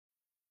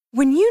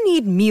When you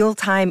need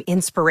mealtime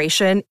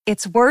inspiration,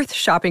 it's worth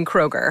shopping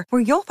Kroger,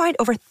 where you'll find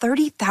over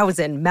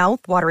 30,000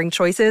 mouth-watering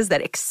choices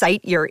that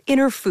excite your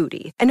inner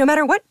foodie. And no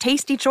matter what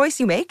tasty choice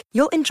you make,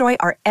 you'll enjoy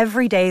our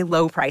everyday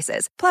low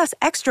prices, plus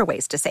extra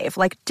ways to save,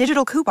 like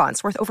digital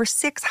coupons worth over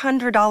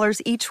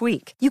 $600 each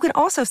week. You can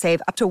also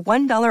save up to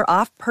 $1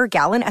 off per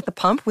gallon at the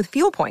pump with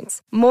fuel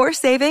points. More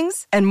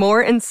savings and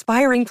more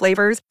inspiring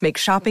flavors make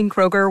shopping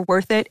Kroger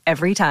worth it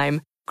every time.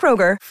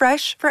 Kroger,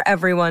 fresh for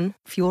everyone.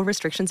 Fuel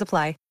restrictions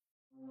apply.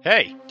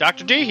 Hey,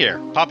 Dr. D here,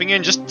 popping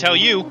in just to tell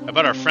you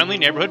about our friendly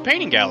neighborhood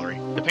painting gallery.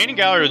 The painting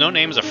gallery with no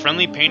name is a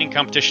friendly painting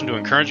competition to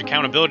encourage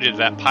accountability to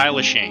that pile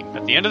of shame.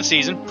 At the end of the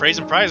season, praise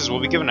and prizes will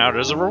be given out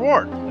as a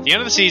reward. At the end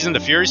of the season, the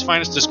Fury's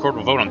Finest Discord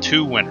will vote on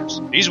 2 winners.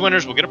 These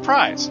winners will get a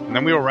prize, and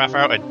then we will wrap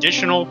out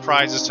additional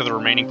prizes to the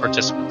remaining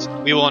participants.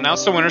 We will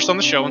announce the winners on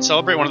the show and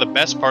celebrate one of the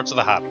best parts of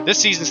the hobby. This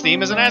season's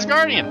theme is an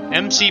Asgardian.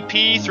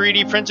 MCP,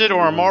 3D printed,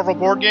 or a Marvel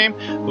board game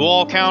will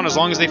all count as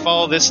long as they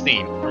follow this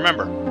theme.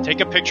 Remember,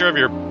 take a picture of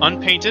your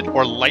unpainted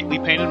or lightly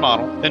painted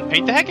model, then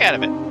paint the heck out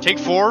of it. Take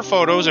 4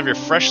 photos of your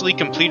freshly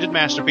completed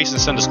masterpiece and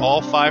send us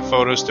all 5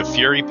 photos to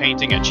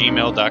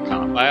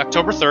furypainting@gmail.com by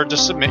October 3rd to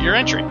submit your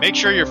entry. Make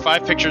sure your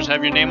 5 pictures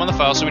have your name on the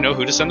file so we know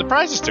who to send the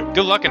prizes to.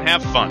 Good luck and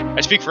have fun.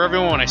 I speak for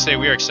everyone when I say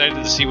we are excited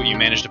to see what you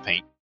managed to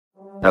paint.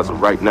 As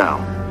of right now,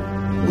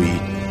 we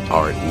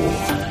are at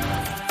war.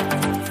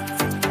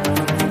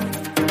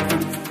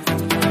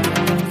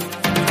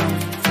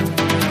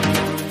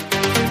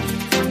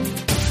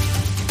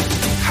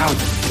 How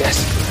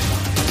desperate am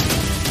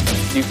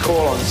I? You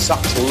call on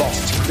such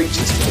lost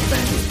creatures to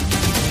defend you.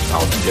 How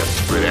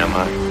desperate am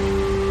I?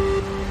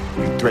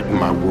 You threaten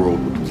my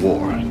world with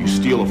war. You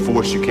steal a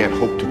force you can't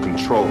hope to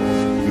control.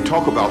 You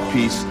talk about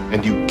peace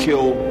and you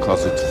kill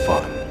because it's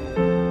fun.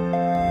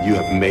 You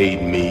have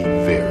made me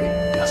very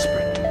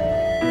desperate.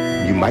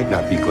 You might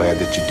not be glad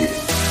that you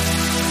did.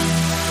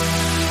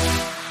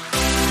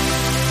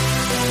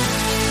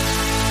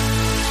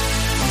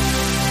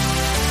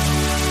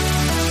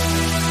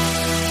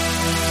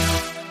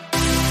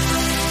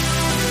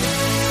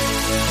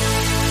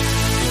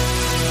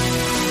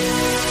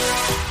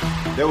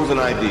 There was an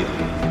idea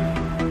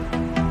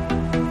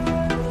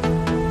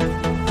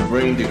to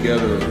bring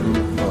together a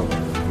group of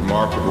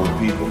remarkable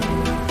people,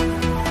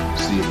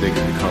 see if they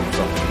could become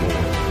something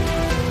more,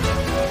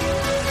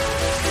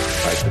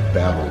 like the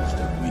battles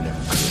that we never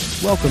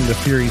could. Welcome to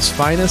Fury's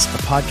Finest,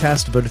 a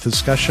podcast devoted to the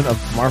discussion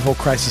of Marvel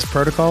Crisis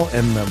Protocol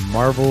and the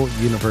Marvel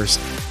Universe.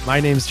 My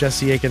name is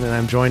Jesse Aiken, and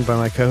I'm joined by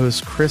my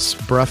co-host Chris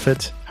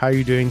Bruffett. How are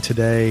you doing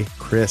today,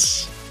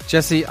 Chris?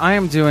 Jesse, I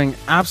am doing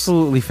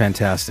absolutely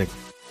fantastic.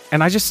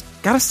 And I just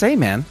gotta say,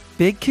 man,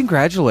 big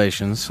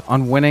congratulations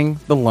on winning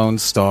the Lone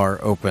Star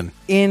Open.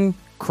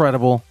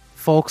 Incredible.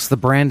 Folks, the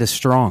brand is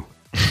strong.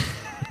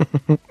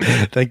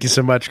 Thank you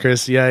so much,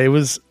 Chris. Yeah, it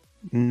was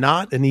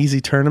not an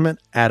easy tournament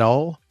at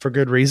all, for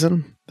good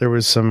reason. There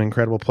was some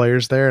incredible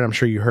players there, and I'm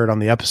sure you heard on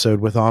the episode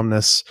with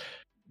Omnis,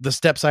 the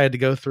steps I had to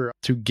go through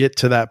to get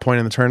to that point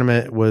in the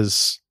tournament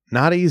was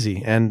not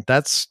easy. And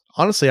that's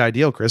honestly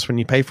ideal, Chris, when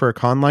you pay for a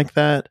con like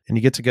that and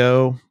you get to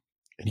go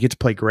and you get to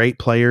play great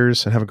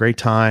players and have a great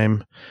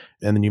time.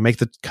 And then you make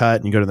the cut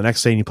and you go to the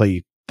next day and you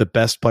play the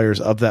best players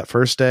of that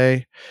first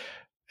day.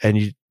 And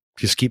you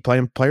just keep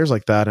playing players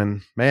like that.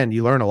 And man,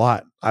 you learn a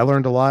lot. I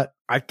learned a lot.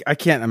 I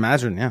can't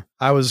imagine. Yeah.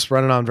 I was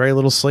running on very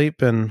little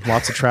sleep and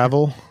lots of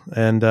travel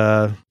and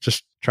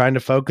just trying to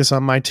focus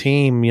on my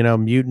team, you know,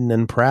 mutant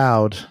and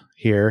proud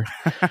here.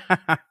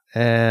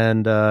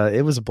 And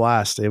it was a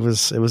blast. It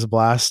was a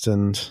blast.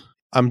 And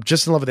I'm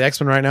just in love with the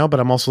X-Men right now, but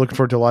I'm also looking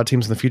forward to a lot of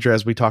teams in the future,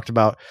 as we talked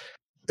about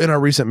in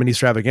our recent mini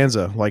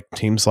extravaganza, like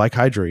teams like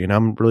Hydra. You know,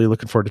 I'm really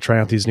looking forward to trying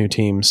out these new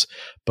teams,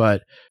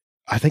 but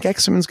I think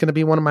X-Men is going to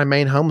be one of my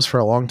main homes for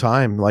a long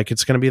time. Like,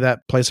 it's going to be that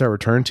place I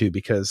return to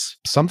because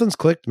something's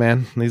clicked,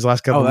 man, in these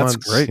last couple months.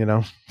 Great. You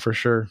know, for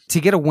sure.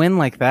 To get a win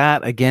like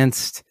that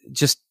against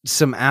just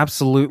some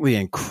absolutely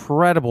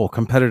incredible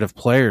competitive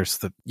players,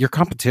 your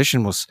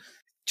competition was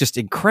just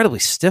incredibly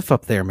stiff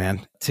up there,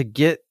 man. To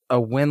get a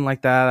win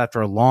like that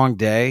after a long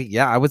day,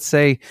 yeah, I would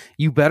say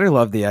you better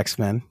love the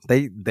X-Men.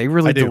 They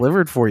really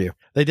delivered for you.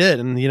 They did,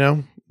 and you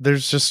know,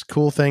 there's just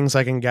cool things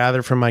I can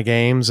gather from my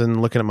games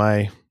and looking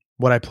at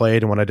what I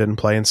played and what I didn't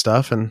play and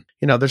stuff. And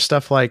you know, there's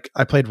stuff like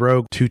I played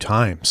Rogue 2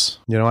 times.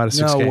 You know, out of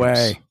 6 games. No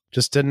way.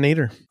 Just didn't need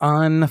her.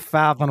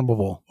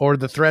 Unfathomable. Or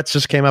the threats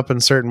just came up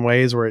in certain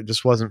ways where it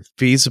just wasn't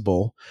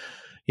feasible.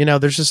 You know,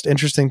 there's just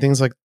interesting things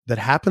like that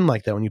happen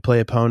like that when you play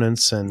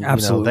opponents, and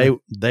absolutely, you know,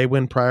 they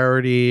win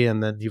priority,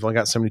 and then you've only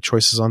got so many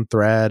choices on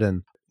thread,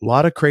 and a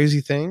lot of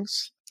crazy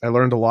things. I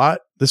learned a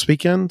lot this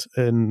weekend,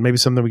 and maybe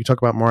something we can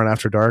talk about more on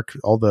After Dark.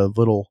 All the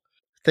little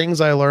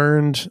things I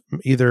learned,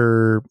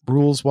 either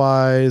rules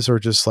wise or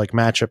just like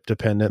matchup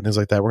dependent, things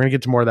like that. We're gonna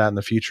get to more of that in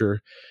the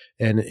future.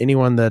 And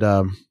anyone that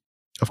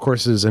of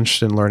course, is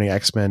interested in learning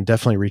X-Men,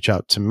 definitely reach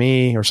out to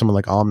me or someone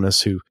like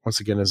Omnis, who,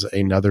 once again, is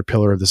another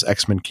pillar of this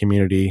X-Men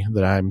community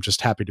that I'm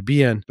just happy to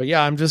be in. But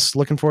yeah, I'm just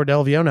looking forward to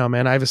LVO now,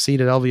 man. I have a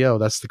seat at LVO.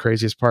 That's the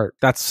craziest part.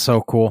 That's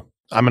so cool.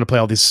 I'm going to play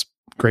all these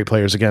great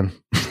players again.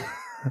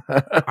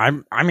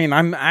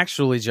 I'm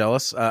actually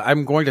jealous.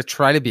 I'm going to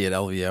try to be at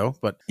LVO,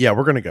 but Yeah,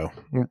 we're gonna go.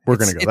 We're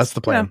gonna go. That's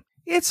the plan.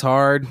 It's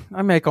hard.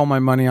 I make all my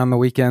money on the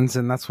weekends,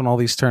 and that's when all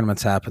these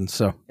tournaments happen.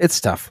 So it's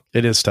tough.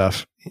 It is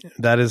tough.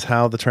 That is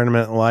how the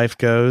tournament life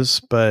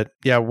goes. But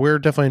yeah, we're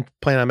definitely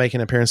planning on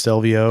making an appearance to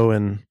LVO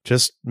and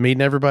just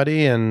meeting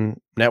everybody and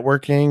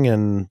networking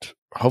and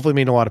hopefully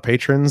meeting a lot of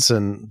patrons,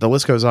 and the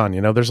list goes on.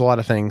 There's a lot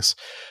of things.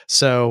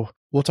 So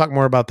we'll talk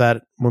more about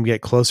that when we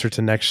get closer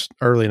to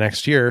early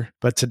next year.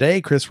 But today,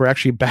 Chris, we're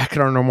actually back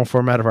in our normal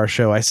format of our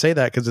show. I say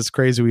that because it's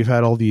crazy. We've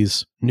had all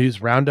these news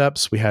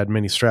roundups. We had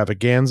mini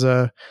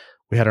Stravaganza.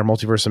 We had our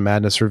Multiverse of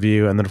Madness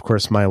review, and then, of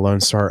course, my Lone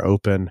Star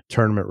Open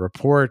tournament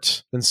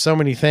report, and so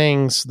many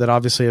things that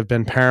obviously have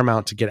been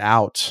paramount to get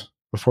out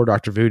before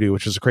Dr. Voodoo,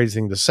 which is a crazy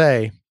thing to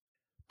say.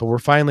 But we're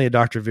finally at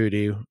Dr.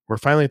 Voodoo. We're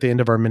finally at the end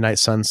of our Midnight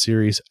Sun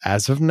series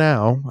as of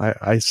now.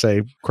 I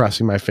say,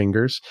 crossing my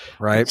fingers.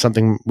 Right.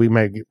 Something we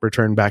might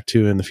return back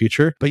to in the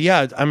future. But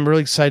yeah, I'm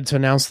really excited to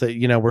announce that,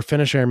 we're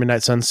finishing our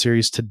Midnight Sun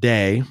series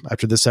today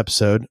after this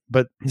episode.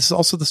 But this is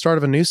also the start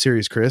of a new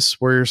series, Chris.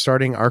 We're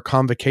starting our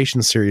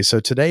Convocation series.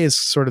 So today is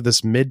sort of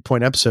this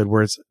midpoint episode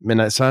where it's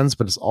Midnight Suns,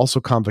 but it's also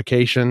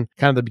Convocation,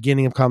 kind of the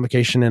beginning of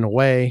Convocation in a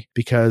way,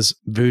 because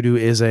Voodoo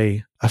is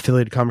a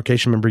affiliated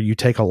Convocation member. You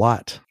take a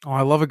lot. Oh,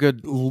 I love a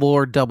good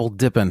lore double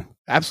dipping.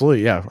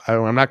 Absolutely, yeah.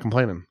 I'm not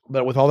complaining.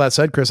 But with all that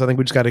said, Chris, I think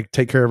we just got to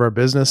take care of our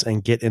business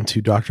and get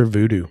into Dr.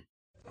 Voodoo.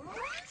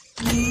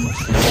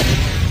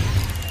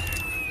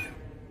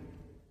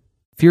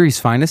 Fury's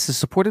Finest is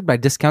supported by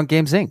Discount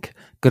Games Inc.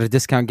 Go to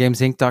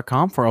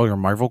discountgamesinc.com for all your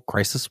Marvel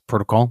Crisis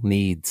Protocol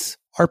needs.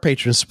 Our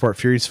patrons support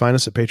Fury's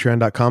Finest at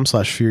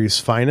patreon.com/Fury's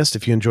Finest.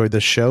 If you enjoyed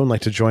this show and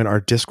like to join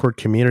our Discord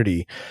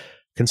community,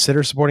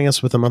 consider supporting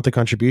us with a monthly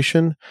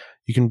contribution.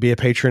 You can be a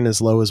patron as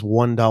low as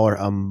 $1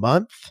 a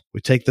month.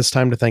 We take this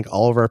time to thank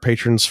all of our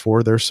patrons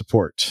for their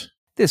support.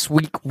 This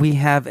week, we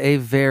have a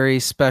very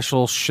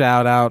special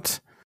shout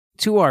out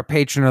to our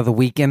patron of the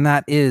week, and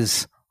that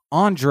is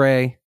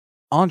Andre.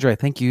 Andre,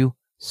 thank you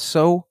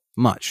so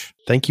much.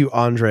 Thank you,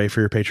 Andre,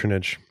 for your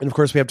patronage. And of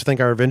course, we have to thank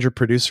our Avenger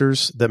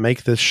producers that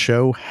make this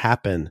show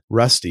happen.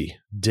 Rusty,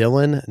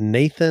 Dylan,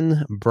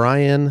 Nathan,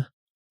 Brian,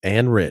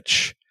 and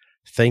Rich.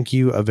 Thank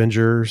you,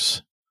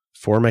 Avengers,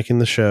 for making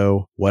the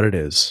show what it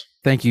is.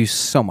 Thank you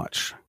so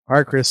much. All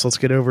right, Chris, let's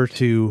get over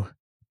to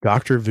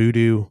Dr.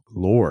 Voodoo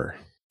lore.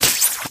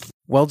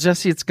 Well,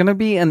 Jesse, it's going to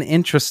be an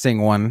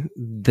interesting one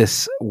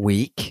this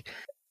week.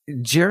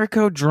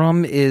 Jericho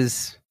Drum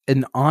is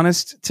an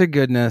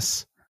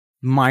honest-to-goodness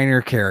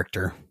minor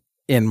character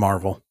in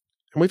Marvel.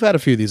 And we've had a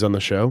few of these on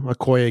the show.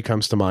 Okoye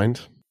comes to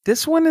mind.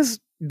 This one is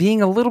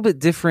being a little bit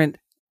different,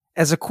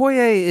 as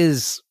Okoye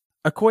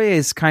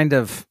is kind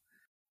of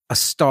a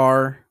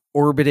star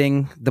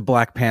orbiting the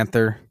Black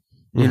Panther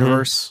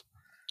universe.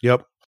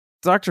 Yep.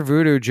 Dr.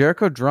 Voodoo,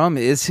 Jericho Drum,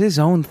 is his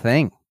own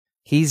thing.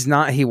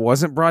 He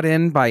wasn't brought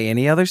in by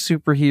any other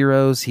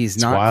superheroes. He's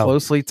not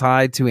closely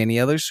tied to any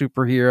other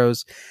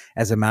superheroes.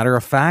 As a matter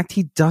of fact,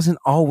 he doesn't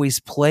always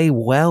play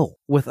well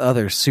with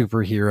other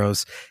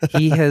superheroes.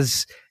 He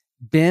has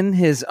been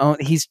his own.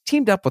 He's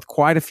teamed up with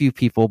quite a few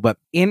people, but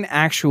in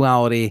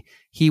actuality,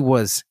 he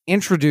was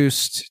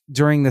introduced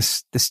during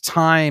this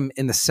time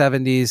in the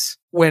 70s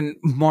when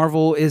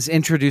Marvel is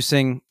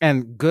introducing,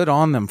 and good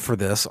on them for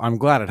this, I'm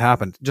glad it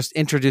happened, just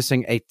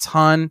introducing a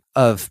ton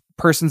of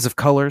persons of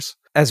colors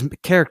as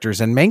characters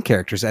and main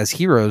characters as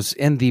heroes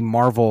in the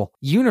Marvel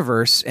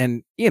universe.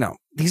 And,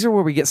 these are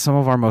where we get some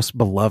of our most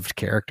beloved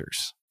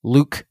characters.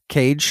 Luke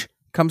Cage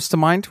comes to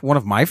mind, one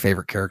of my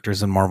favorite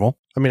characters in Marvel.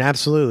 I mean,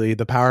 absolutely.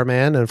 The Power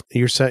Man. And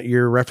you're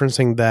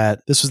referencing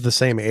that this was the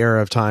same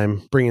era of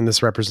time bringing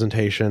this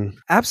representation.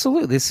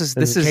 Absolutely. This is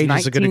Cage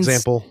is a good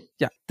example.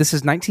 Yeah. This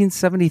is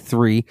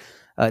 1973.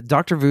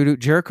 Dr. Voodoo,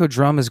 Jericho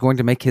Drum, is going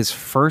to make his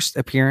first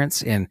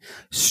appearance in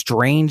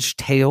Strange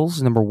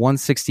Tales, number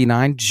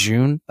 169,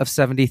 June of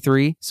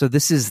 73. So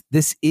this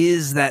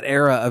is that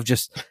era of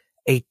just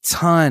a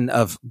ton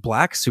of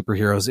Black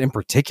superheroes in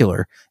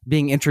particular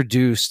being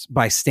introduced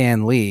by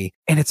Stan Lee.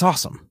 And it's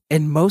awesome.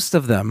 And most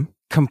of them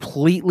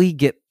completely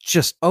get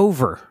just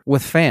over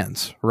with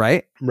fans,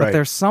 right? But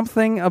there's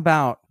something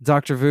about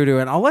Dr. Voodoo,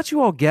 and I'll let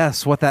you all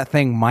guess what that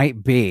thing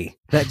might be,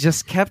 that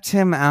just kept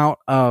him out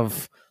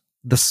of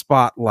the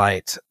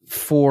spotlight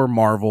for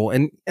Marvel,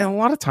 and a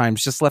lot of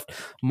times just left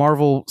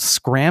Marvel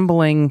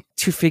scrambling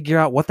to figure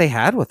out what they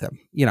had with him.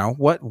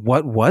 What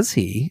was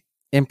he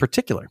in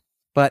particular?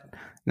 But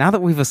now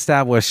that we've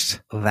established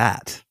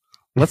that,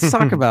 let's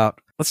talk about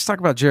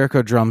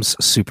Jericho Drum's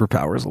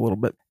superpowers a little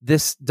bit.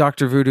 This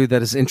Dr. Voodoo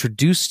that is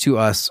introduced to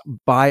us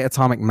by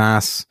Atomic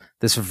Mass,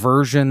 this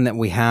version that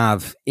we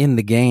have in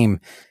the game,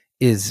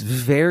 is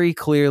very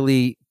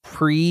clearly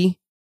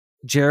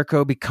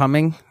pre-Jericho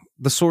becoming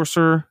the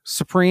Sorcerer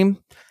Supreme,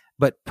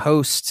 but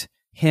post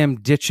him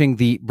ditching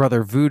the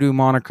Brother Voodoo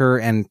moniker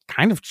and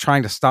kind of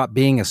trying to stop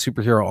being a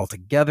superhero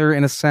altogether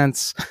in a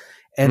sense.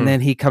 And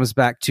then he comes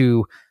back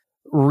to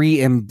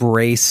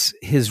re-embrace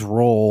his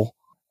role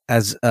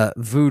as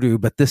Voodoo,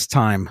 but this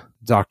time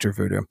Dr.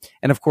 Voodoo.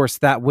 And of course,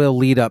 that will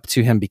lead up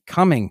to him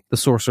becoming the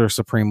Sorcerer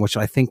Supreme, which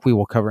I think we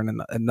will cover in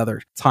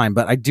another time.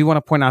 But I do want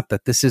to point out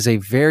that this is a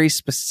very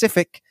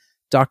specific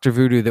Dr.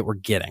 Voodoo that we're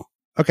getting.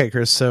 Okay,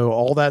 Chris. So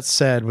all that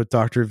said with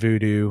Dr.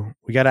 Voodoo,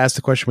 we got to ask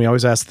the question we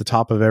always ask at the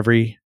top of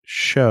every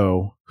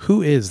show.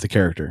 Who is the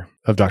character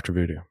of Dr.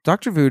 Voodoo?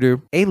 Dr. Voodoo,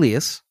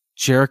 alias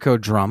Jericho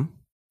Drumm.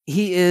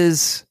 He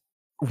is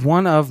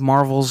one of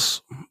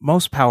Marvel's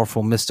most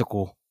powerful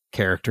mystical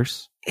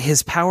characters.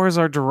 His powers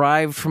are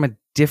derived from a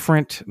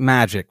different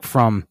magic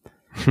from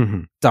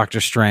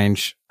Doctor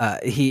Strange.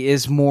 He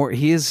is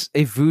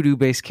a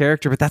voodoo-based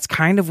character, but that's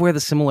kind of where the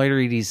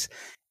similarities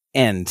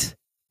end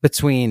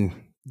between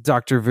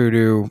Dr.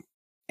 Voodoo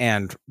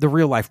and the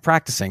real life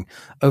practicing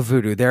of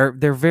voodoo.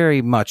 They're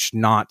very much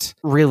not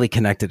really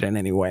connected in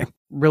any way.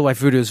 Real life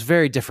voodoo is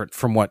very different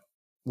from what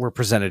we're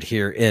presented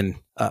here in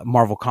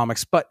Marvel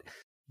Comics, but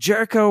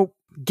Jericho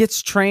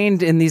gets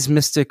trained in these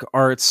mystic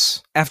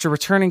arts after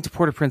returning to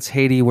Port-au-Prince,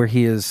 Haiti, where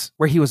he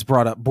was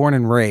brought up, born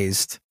and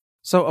raised.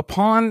 So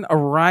upon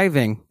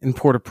arriving in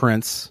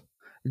Port-au-Prince,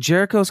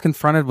 Jericho is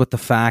confronted with the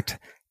fact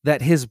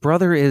that his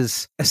brother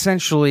is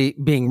essentially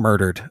being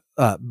murdered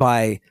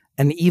by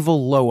an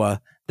evil Loa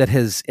that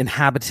has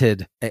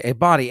inhabited a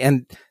body.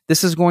 And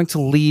this is going to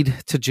lead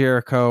to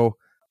Jericho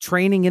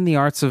training in the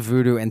arts of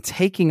voodoo and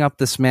taking up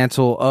this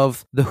mantle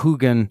of the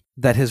Hugin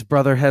that his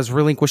brother has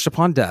relinquished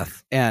upon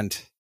death and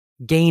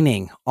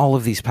gaining all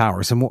of these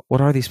powers. And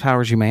what are these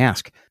powers, you may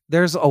ask?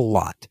 There's a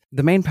lot.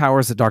 The main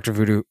powers that Dr.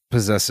 Voodoo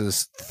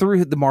possesses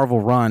through the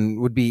Marvel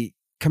run would be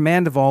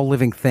command of all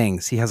living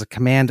things. He has a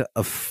command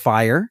of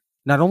fire.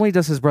 Not only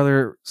does his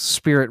brother's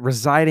spirit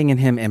residing in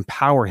him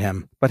empower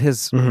him, but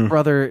his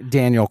brother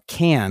Daniel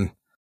can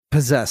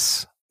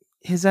possess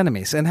his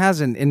enemies and has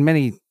in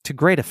many to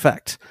great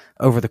effect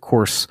over the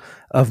course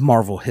of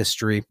Marvel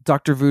history.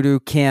 Dr. Voodoo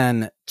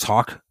can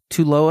talk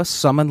to Loa,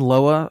 summon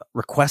Loa,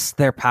 request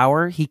their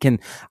power.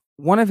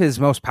 One of his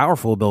most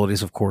powerful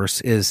abilities, of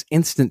course, is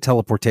instant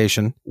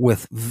teleportation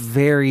with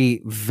a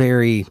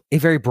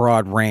very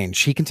broad range.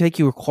 He can take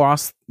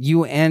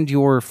you and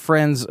your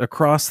friends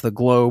across the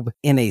globe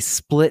in a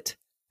split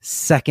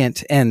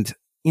second. And,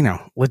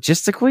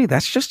 logistically,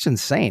 that's just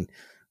insane.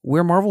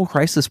 We're Marvel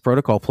Crisis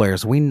Protocol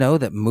players. We know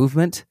that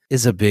movement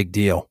is a big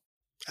deal.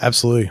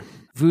 Absolutely.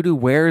 Voodoo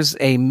wears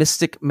a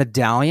mystic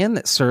medallion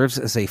that serves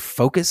as a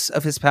focus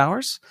of his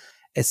powers.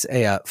 It's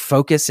a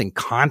focus and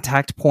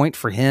contact point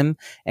for him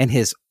and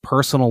his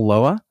personal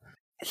Loa.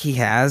 He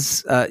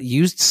has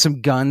used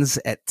some guns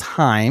at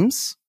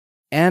times.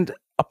 And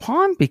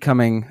upon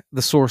becoming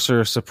the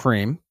Sorcerer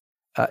Supreme,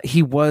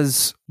 he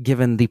was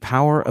given the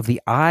power of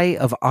the Eye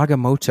of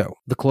Agamotto,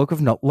 the Cloak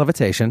of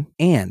Levitation,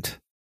 and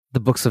the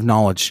Books of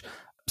Knowledge.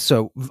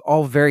 So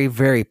all very,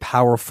 very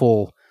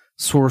powerful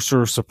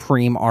Sorcerer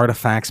Supreme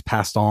artifacts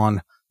passed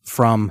on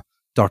from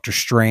Doctor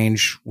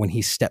Strange when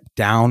he stepped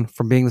down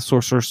from being the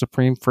Sorcerer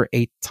Supreme for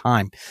a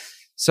time.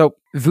 So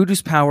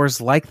Voodoo's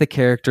powers, like the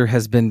character,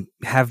 have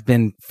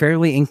been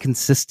fairly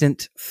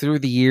inconsistent through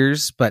the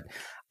years, but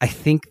I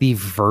think the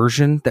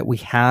version that we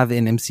have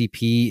in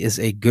MCP is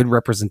a good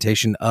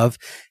representation of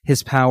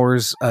his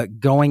powers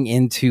going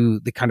into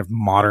the kind of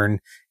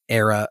modern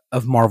era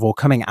of Marvel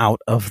coming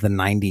out of the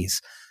 90s.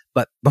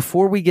 But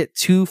before we get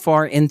too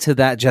far into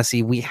that,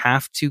 Jesse, we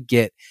have to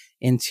get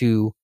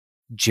into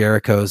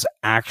Jericho's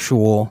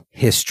actual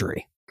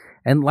history.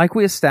 And like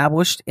we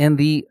established in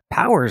the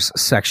powers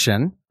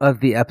section of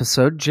the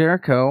episode,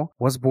 Jericho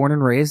was born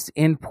and raised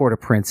in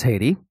Port-au-Prince,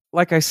 Haiti.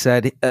 Like I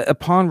said,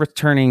 upon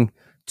returning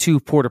to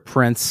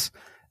Port-au-Prince,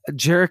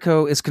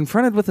 Jericho is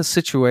confronted with a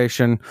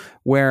situation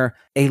where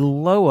a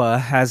Loa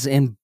has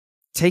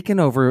taken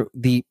over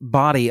the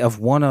body of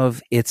one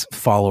of its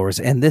followers,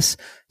 and this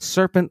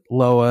serpent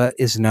Loa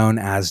is known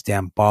as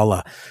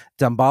Damballa.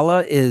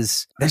 Damballa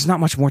there's not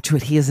much more to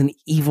it. He is an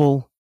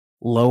evil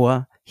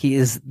Loa. He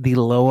is the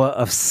Loa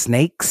of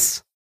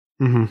snakes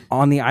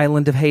on the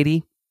island of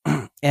Haiti.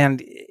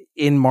 And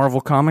in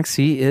Marvel Comics,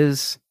 he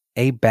is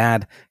a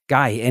bad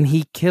guy, and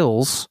he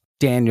kills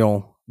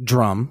Daniel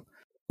Drumm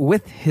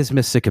with his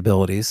mystic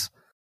abilities.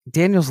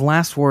 Daniel's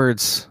last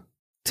words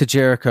to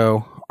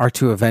Jericho are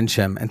to avenge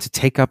him and to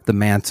take up the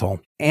mantle.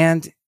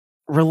 And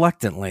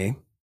reluctantly,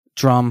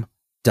 Drumm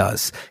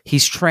does.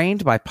 He's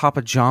trained by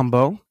Papa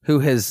Jumbo, who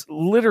is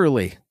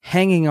literally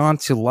hanging on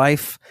to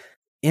life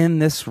in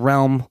this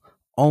realm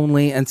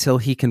only until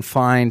he can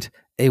find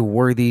a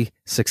worthy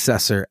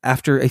successor.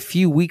 After a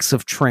few weeks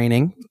of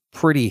training,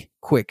 pretty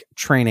quick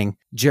training,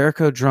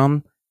 Jericho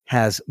Drumm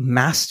has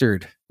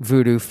mastered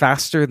voodoo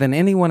faster than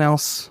anyone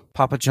else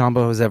Papa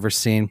Jumbo has ever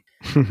seen.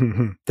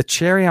 The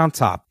cherry on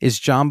top is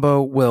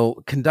Jumbo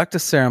will conduct a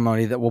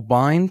ceremony that will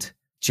bind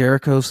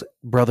Jericho's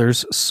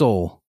brother's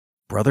soul,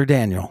 Brother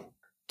Daniel,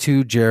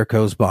 to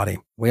Jericho's body.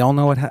 We all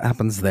know what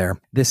happens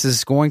there. This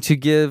is going to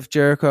give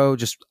Jericho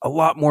just a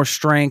lot more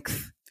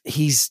strength.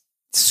 He's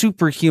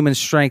superhuman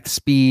strength,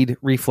 speed,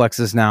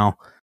 reflexes now.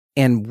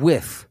 And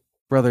with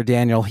Brother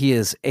Daniel, he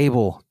is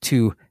able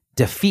to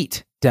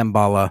defeat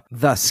Damballa,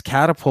 thus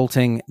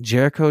catapulting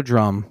Jericho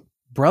Drumm,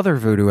 Brother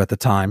Voodoo at the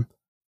time,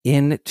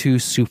 into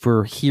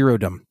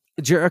superherodom.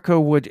 Jericho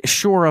would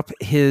shore up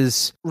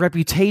his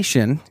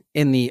reputation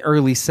in the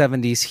early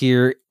 70s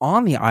here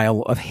on the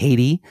Isle of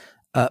Haiti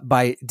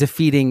by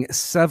defeating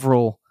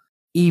several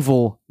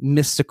evil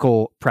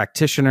mystical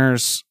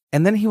practitioners.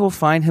 And then he will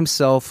find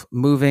himself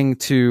moving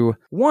to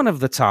one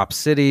of the top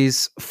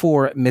cities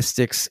for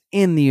mystics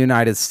in the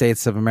United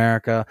States of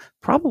America,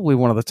 probably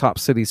one of the top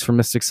cities for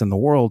mystics in the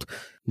world,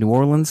 New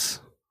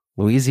Orleans,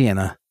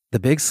 Louisiana, the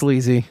big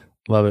sleazy.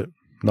 Love it.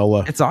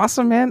 NOLA. It's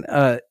awesome, man.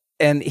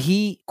 And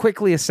he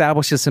quickly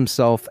establishes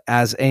himself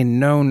as a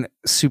known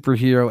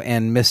superhero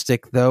and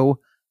mystic, though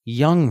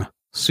young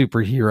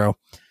superhero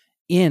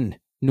in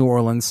New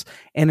Orleans.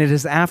 And it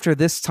is after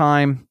this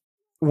time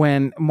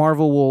when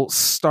Marvel will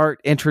start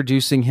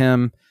introducing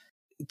him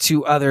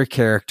to other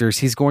characters.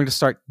 He's going to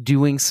start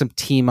doing some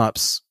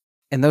team-ups.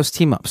 And those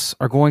team-ups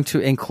are going to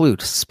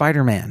include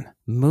Spider-Man,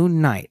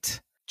 Moon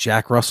Knight,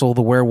 Jack Russell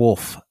the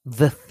Werewolf,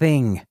 The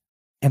Thing,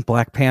 and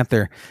Black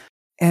Panther.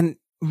 And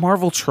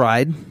Marvel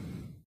tried.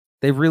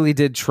 They really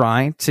did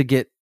try to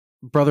get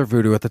Brother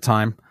Voodoo at the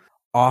time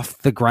off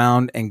the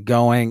ground and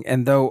going.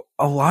 And though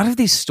a lot of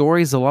these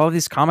stories, a lot of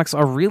these comics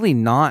are really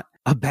not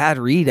a bad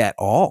read at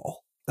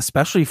all,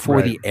 especially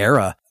for the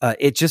era,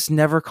 it just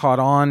never caught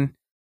on.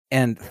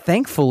 And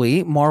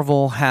thankfully,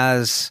 Marvel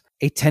has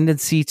a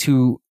tendency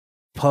to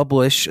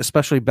publish,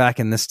 especially back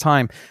in this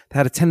time, they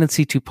had a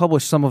tendency to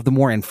publish some of the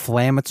more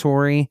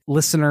inflammatory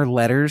listener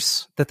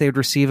letters that they would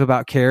receive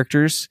about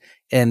characters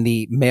in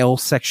the mail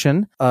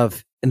section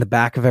in the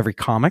back of every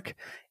comic.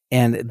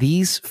 And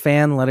these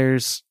fan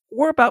letters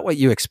were about what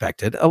you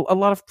expected. A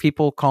lot of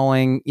people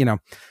calling,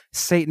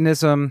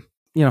 Satanism,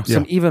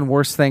 some even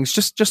worse things,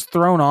 just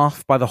thrown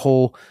off by the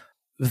whole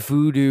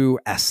voodoo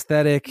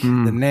aesthetic,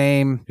 the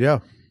name,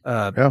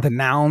 the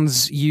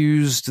nouns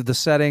used, the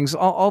settings,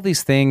 all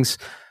these things.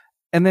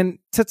 And then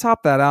to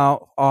top that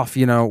off,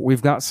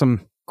 we've got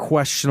some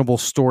questionable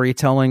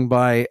storytelling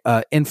by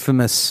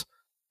infamous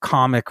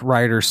comic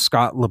writer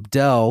Scott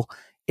Lobdell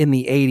in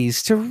the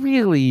 80s to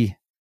really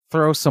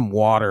throw some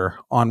water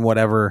on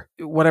whatever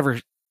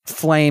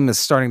flame is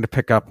starting to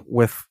pick up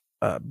with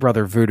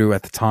Brother Voodoo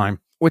at the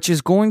time, which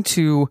is going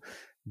to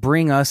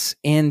bring us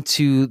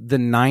into the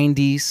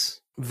 90s.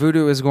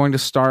 Voodoo is going to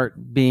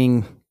start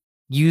being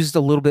used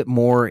a little bit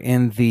more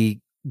in the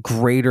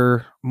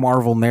greater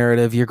Marvel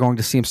narrative. You're going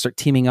to see him start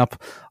teaming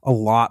up a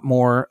lot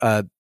more,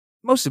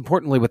 most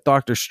importantly with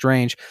Doctor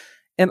Strange.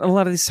 And a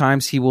lot of these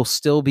times he will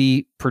still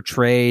be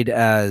portrayed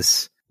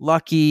as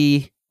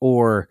lucky,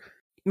 or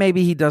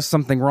maybe he does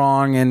something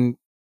wrong and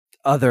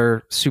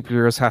other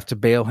superheroes have to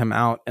bail him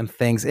out and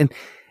things.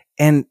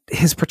 And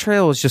his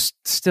portrayal is just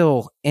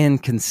still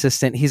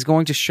inconsistent. He's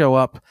going to show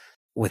up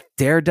with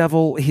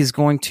Daredevil. He's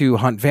going to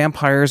hunt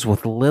vampires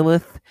with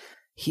Lilith.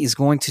 He's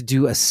going to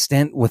do a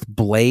stint with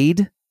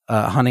Blade,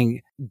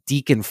 hunting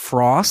Deacon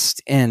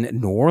Frost in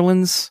New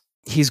Orleans.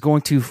 He's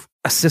going to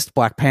assist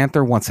Black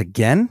Panther once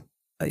again.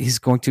 He's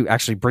going to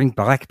actually bring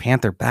Black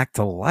Panther back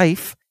to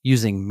life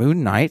using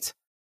Moon Knight.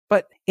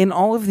 But in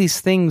all of these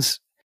things,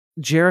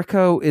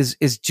 Jericho is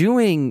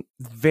doing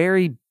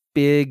very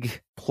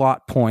big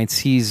plot points.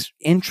 He's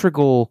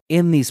integral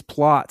in these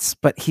plots,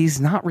 but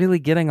he's not really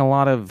getting a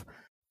lot of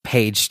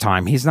page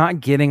time. He's not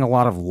getting a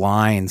lot of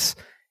lines.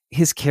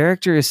 His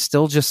character is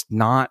still just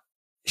not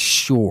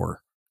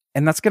sure.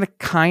 And that's going to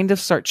kind of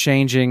start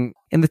changing.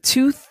 In the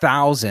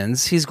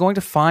 2000s, he's going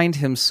to find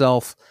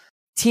himself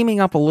teaming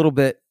up a little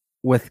bit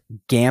with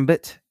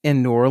Gambit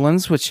in New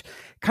Orleans, which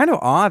kind of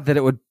odd that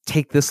it would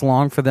take this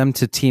long for them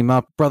to team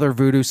up. Brother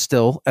Voodoo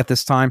still at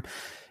this time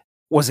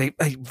was a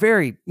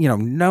very,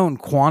 known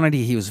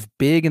quantity. He was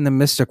big in the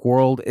mystic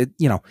world,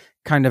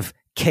 kind of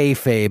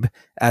kayfabe,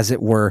 as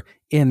it were,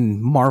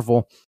 in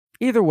Marvel.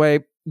 Either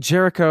way,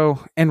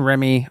 Jericho and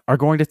Remy are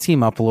going to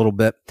team up a little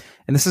bit,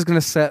 and this is going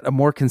to set a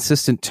more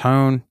consistent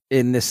tone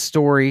in this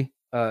story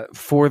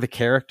for the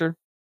character,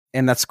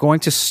 and that's going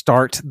to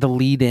start the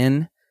lead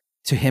in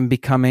to him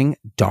becoming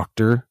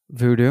Dr.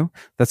 Voodoo.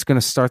 That's going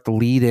to start the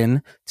lead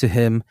in to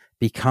him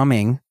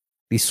becoming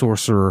the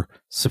Sorcerer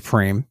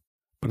Supreme,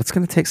 but it's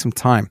going to take some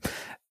time.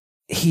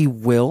 He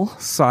will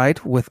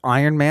side with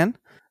Iron Man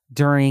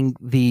during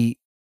the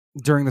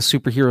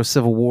superhero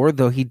Civil War,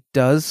 though he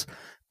does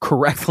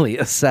correctly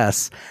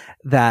assess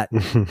that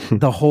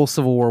the whole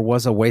Civil War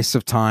was a waste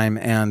of time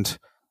and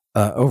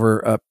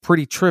over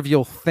pretty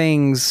trivial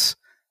things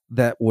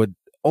that would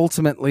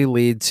ultimately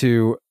lead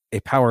to a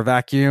power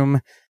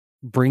vacuum,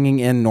 bringing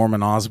in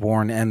Norman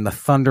Osborn and the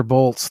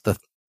Thunderbolts, the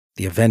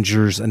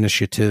Avengers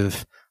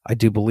Initiative, I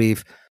do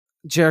believe.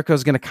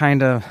 Jericho's going to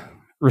kind of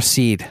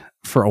recede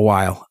for a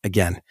while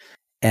again.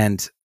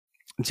 And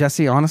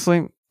Jesse,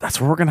 honestly, that's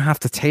where we're going to have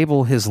to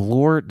table his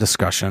lore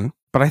discussion.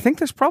 But I think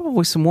there's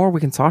probably some more we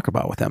can talk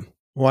about with him.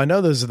 Well, I know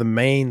those are the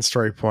main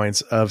story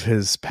points of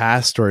his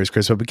past stories,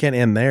 Chris, but we can't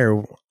end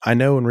there. I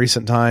know in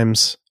recent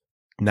times,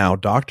 now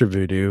Dr.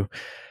 Voodoo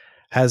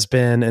has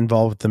been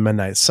involved with the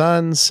Midnight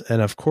Suns.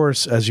 And of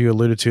course, as you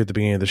alluded to at the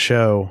beginning of the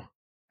show,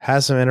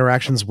 has some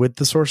interactions with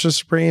the Sorcerer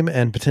Supreme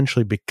and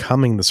potentially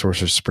becoming the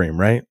Sorcerer Supreme,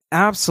 right?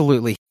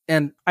 Absolutely.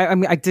 And I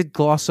mean, I did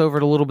gloss over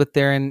it a little bit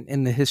there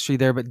in the history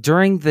there, but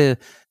during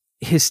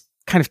his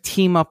kind of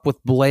team up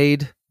with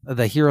Blade,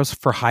 the Heroes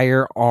for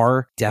Hire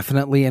are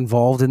definitely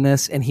involved in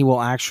this, and he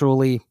will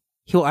actually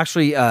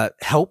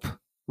help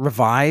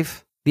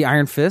revive the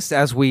Iron Fist,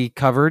 as we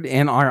covered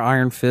in our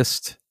Iron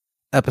Fist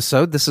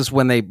episode. This is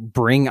when they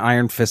bring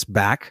Iron Fist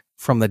back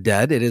from the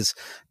dead. It is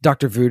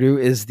Dr. Voodoo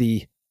is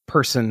the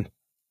person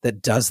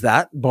that does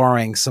that,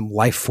 borrowing some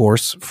life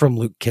force from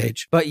Luke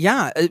Cage. But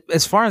yeah,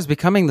 as far as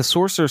becoming the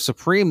Sorcerer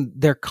Supreme,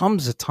 there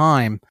comes a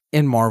time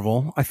in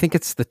Marvel, I think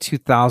it's the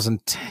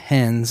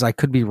 2010s, I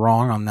could be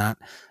wrong on that,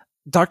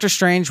 Doctor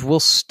Strange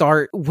will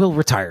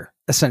retire,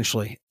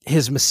 essentially.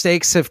 His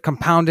mistakes have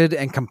compounded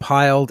and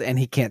compiled, and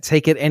he can't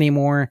take it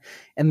anymore.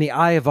 And the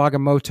Eye of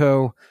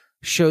Agamotto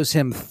shows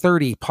him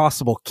 30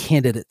 possible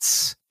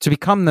candidates to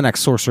become the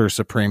next Sorcerer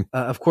Supreme.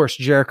 Of course,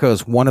 Jericho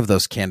is one of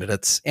those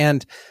candidates,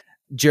 and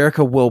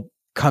Jericho will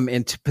come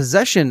into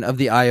possession of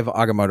the Eye of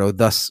Agamotto,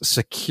 thus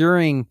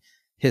securing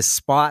his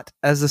spot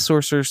as the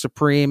Sorcerer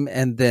Supreme,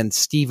 and then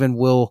Stephen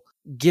will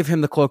give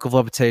him the Cloak of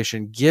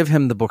Levitation, give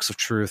him the Books of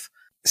Truth.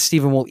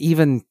 Stephen will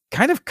even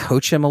kind of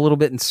coach him a little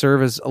bit and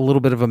serve as a little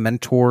bit of a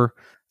mentor.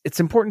 It's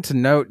important to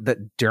note that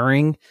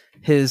during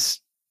his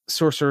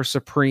Sorcerer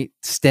Supreme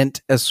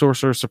stint as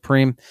Sorcerer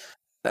Supreme,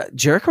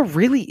 Jericho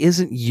really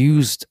isn't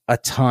used a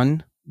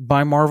ton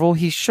by Marvel.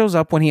 He shows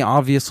up when he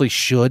obviously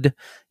should,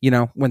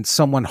 when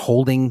someone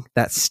holding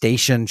that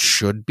station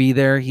should be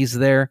there, he's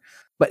there.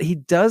 But he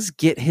does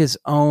get his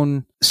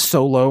own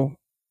solo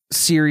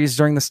series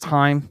during this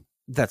time.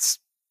 That's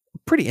a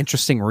pretty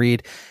interesting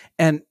read.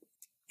 And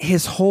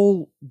his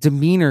whole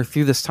demeanor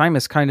through this time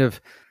is kind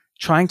of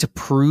trying to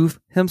prove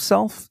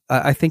himself.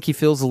 I think he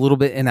feels a little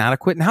bit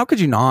inadequate. And how could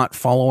you not,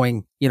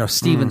 following,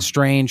 Stephen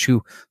Strange,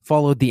 who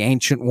followed the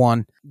Ancient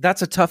One?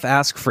 That's a tough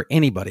ask for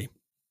anybody.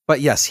 But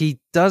yes, he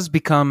does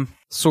become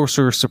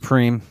Sorcerer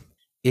Supreme.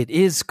 It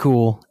is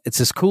cool. It's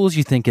as cool as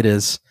you think it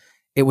is.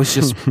 It was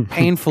just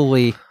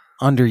painfully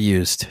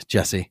underused,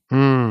 Jesse.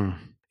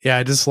 Yeah,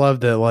 I just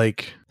love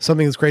that,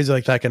 something that's crazy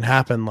like that can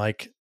happen,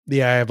 like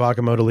the Eye of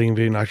Agamotto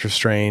leading Doctor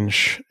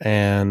Strange,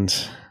 and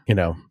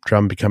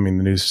Drum becoming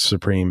the new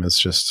Supreme is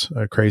just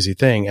a crazy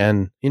thing.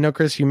 And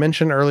Chris, you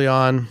mentioned early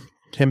on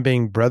him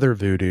being Brother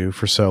Voodoo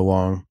for so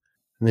long, and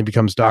then he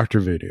becomes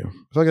Dr. Voodoo.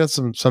 I feel like that's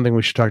something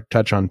we should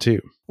touch on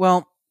too.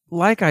 Well,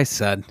 like I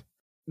said,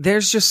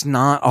 there's just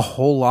not a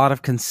whole lot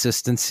of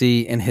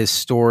consistency in his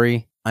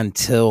story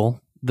until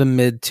the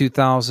mid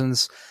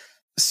 2000s.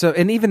 So,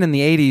 and even in the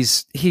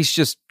 80s,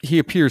 he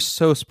appears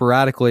so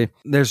sporadically.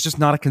 There's just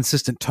not a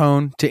consistent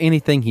tone to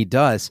anything he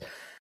does.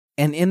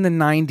 And in the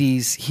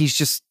 90s, he's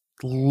just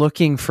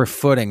looking for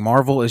footing.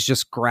 Marvel is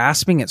just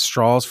grasping at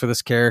straws for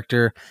this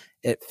character.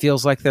 It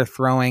feels like they're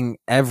throwing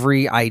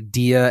every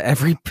idea,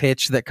 every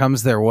pitch that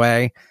comes their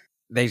way.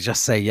 They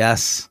just say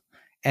yes.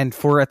 And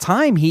for a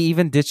time, he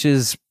even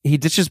ditches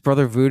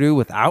Brother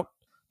Voodoo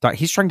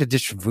he's trying to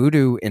ditch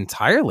Voodoo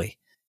entirely.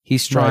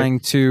 He's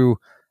trying to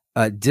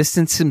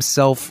distance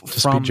himself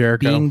from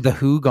being the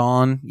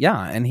Hugon.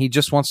 Yeah. And he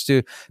just wants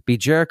to be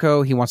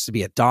Jericho. He wants to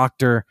be a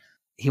doctor.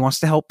 He wants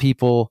to help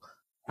people.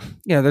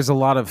 There's a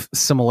lot of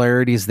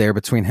similarities there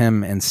between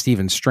him and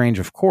Stephen Strange,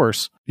 of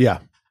course. Yeah.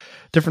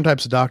 Different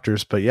types of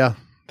doctors, but yeah,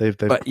 they've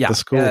gone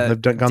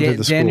through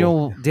the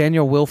school.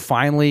 Daniel will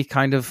finally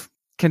kind of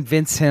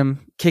convince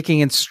him,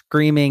 kicking and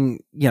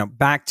screaming,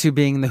 back to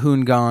being the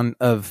Hugon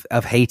of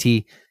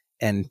Haiti,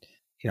 and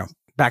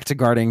back to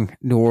guarding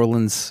New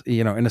Orleans,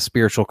 in a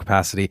spiritual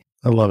capacity.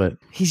 I love it.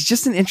 He's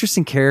just an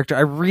interesting character.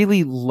 I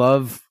really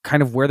love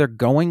kind of where they're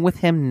going with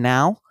him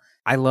now.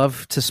 I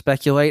love to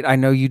speculate. I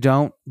know you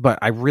don't, but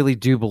I really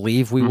do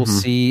believe we will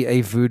see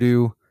a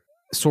Voodoo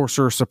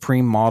Sorcerer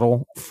Supreme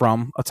model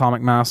from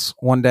Atomic Mass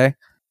one day.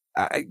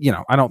 I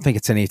don't think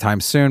it's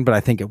anytime soon, but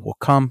I think it will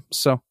come.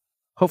 So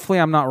hopefully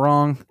I'm not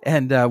wrong,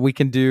 and we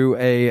can do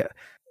a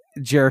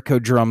Jericho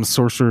Drum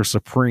Sorcerer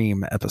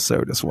Supreme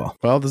episode as well.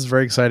 Well, this is a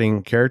very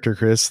exciting character,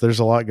 Chris. There's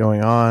a lot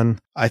going on.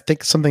 I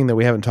think something that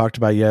we haven't talked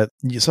about yet,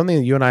 something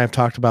that you and I have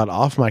talked about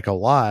off mic a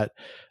lot,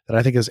 that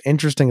I think is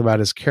interesting about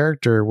his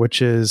character,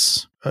 which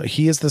is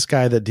he is this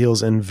guy that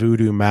deals in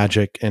voodoo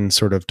magic and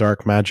sort of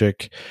dark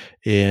magic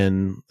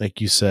in, like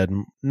you said,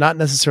 not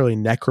necessarily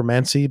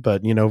necromancy,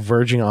 but,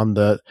 verging on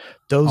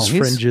those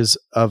fringes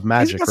of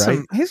magic, right?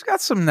 He's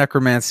got some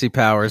necromancy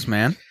powers,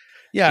 man.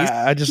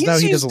 Yeah, I just know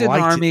he doesn't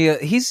like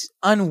it. He's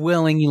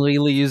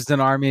unwillingly used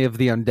an army of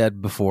the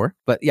undead before,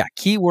 but yeah,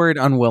 keyword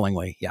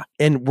unwillingly. Yeah.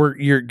 And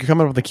you're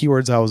coming up with the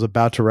keywords I was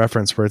about to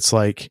reference, where it's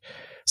like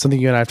something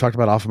you and I have talked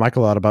about off mic a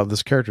lot about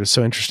this character. Is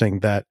so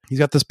interesting that he's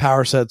got this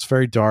power set. It's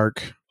very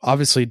dark,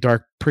 obviously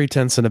dark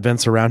pretense and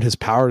events around his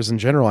powers in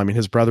general. I mean,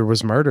 his brother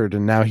was murdered,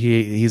 and now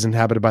he's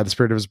inhabited by the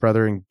spirit of his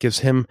brother and gives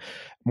him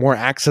more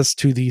access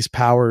to these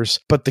powers.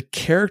 But the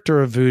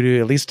character of Voodoo,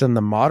 at least in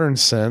the modern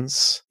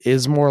sense,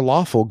 is more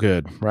lawful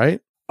good, right?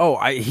 Oh,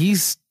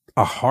 he's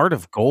a heart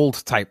of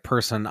gold type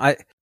person.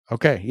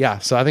 Okay, yeah.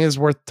 So I think it's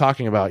worth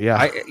talking about. Yeah.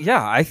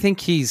 I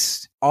think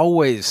he's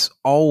always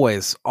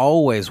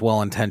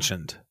well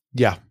intentioned.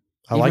 Yeah.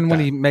 Even when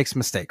he makes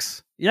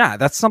mistakes. Yeah,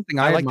 that's something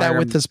I like that admire.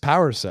 with his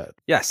power set.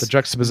 Yes, The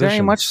juxtaposition.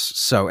 very much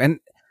so. And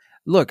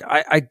look,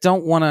 I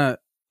don't want to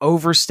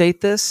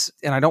overstate this,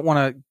 and I don't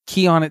want to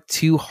key on it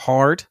too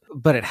hard,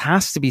 but it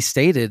has to be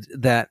stated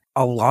that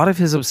a lot of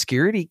his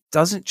obscurity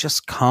doesn't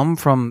just come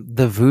from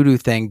the voodoo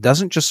thing,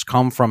 doesn't just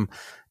come from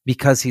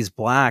because he's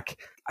black.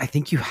 I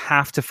think you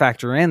have to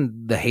factor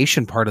in the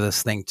Haitian part of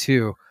this thing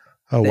too.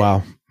 Oh,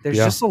 wow. There's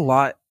just a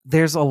lot.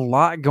 There's a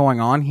lot going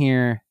on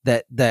here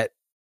that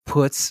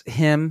puts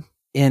him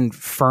in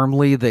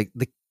firmly the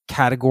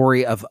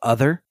category of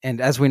other. And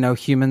as we know,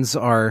 humans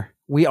are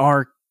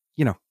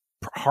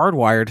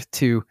hardwired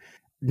to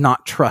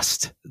not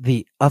trust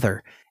the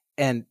other.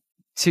 And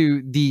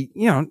to the,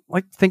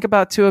 think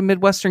about to a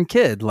Midwestern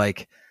kid,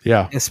 like,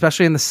 yeah,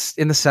 especially in the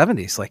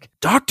 70s, like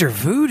Dr.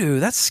 Voodoo,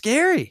 that's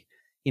scary.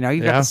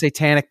 You've got the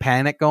satanic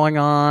panic going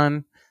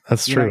on.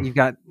 That's true. You've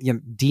got,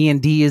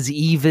 D&D is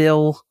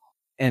evil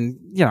and,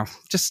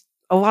 just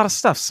a lot of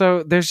stuff.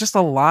 So there's just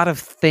a lot of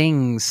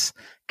things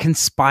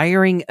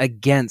conspiring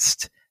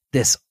against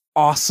this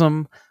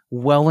awesome,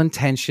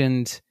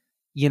 well-intentioned,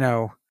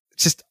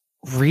 just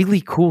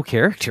really cool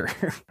character.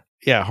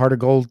 Yeah, heart of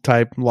gold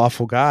type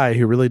lawful guy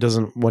who really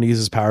doesn't want to use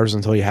his powers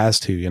until he has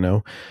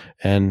to,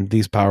 and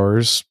these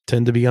powers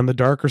tend to be on the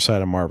darker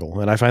side of Marvel.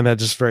 And I find that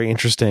just very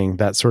interesting,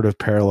 that sort of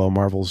parallel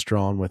Marvel's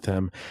drawn with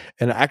him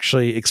and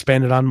actually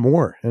expanded on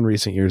more in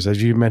recent years,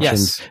 as you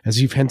mentioned,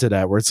 as you've hinted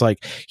at, where it's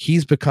like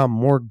he's become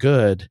more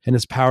good and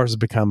his powers have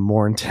become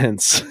more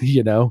intense.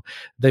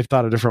 They've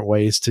thought of different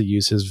ways to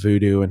use his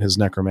voodoo and his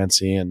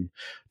necromancy and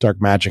dark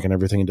magic and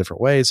everything in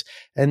different ways.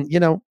 And,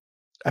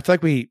 I feel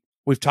like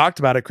we've talked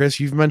about it, Chris.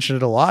 You've mentioned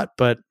it a lot,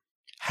 but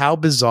how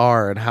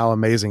bizarre and how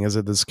amazing is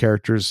it this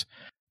character's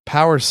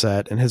power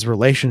set and his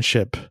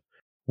relationship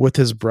with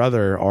his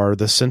brother are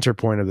the center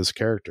point of this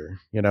character.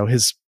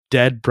 His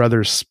dead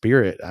brother's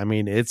spirit. I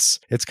mean, it's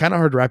kind of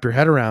hard to wrap your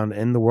head around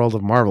in the world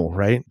of Marvel,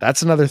 right?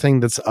 That's another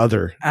thing that's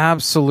other.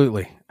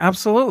 Absolutely.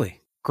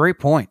 Great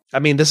point. I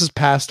mean, this is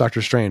past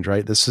Doctor Strange,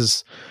 right? This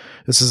is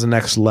the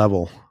next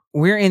level.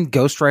 We're in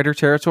Ghost Rider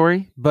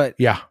territory, but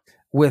yeah,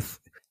 with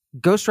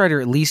Ghost Rider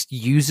at least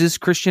uses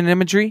Christian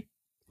imagery.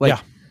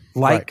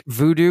 Like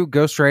voodoo,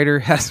 Ghost Rider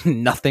has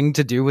nothing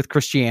to do with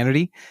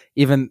Christianity,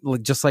 even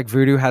just like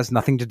voodoo has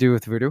nothing to do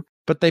with voodoo.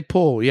 But they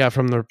pull,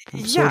 from the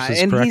sources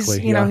and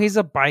correctly. He's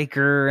a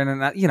biker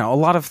and a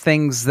lot of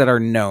things that are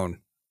known.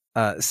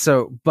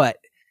 But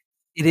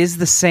it is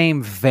the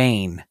same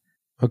vein.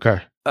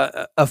 Okay.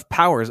 Of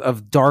powers,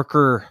 of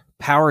darker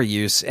power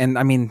use. And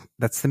I mean,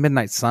 that's the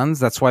Midnight Suns.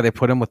 That's why they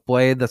put him with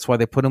Blade. That's why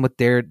they put him with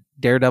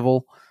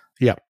Daredevil.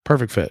 Yeah,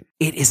 perfect fit.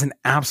 It is an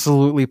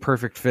absolutely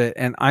perfect fit.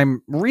 And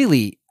I'm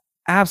really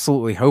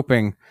absolutely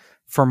hoping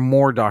for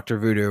more Dr.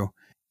 Voodoo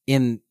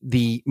in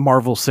the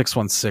Marvel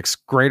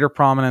 616. Greater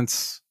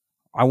prominence.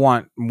 I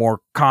want more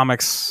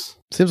comics.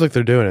 Seems like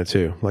they're doing it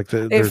too.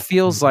 It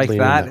feels like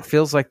that. It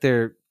feels like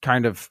they're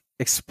kind of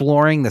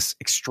exploring this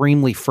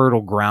extremely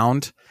fertile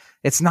ground.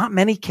 It's not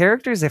many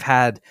characters they've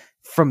had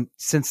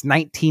since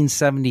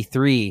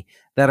 1973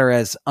 that are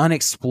as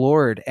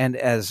unexplored and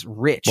as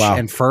rich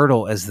and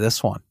fertile as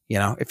this one,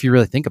 if you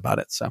really think about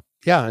it. So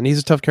yeah, and he's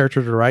a tough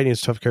character to write, and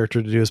he's a tough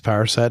character to do his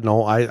power set and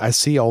all. I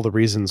see all the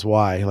reasons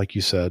why, like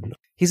you said.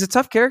 He's a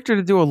tough character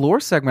to do a lore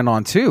segment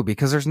on too,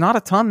 because there's not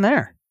a ton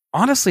there.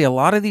 Honestly, a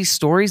lot of these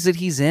stories that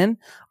he's in,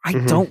 I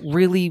don't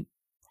really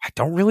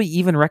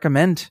even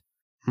recommend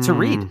to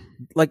read.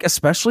 Like,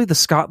 especially the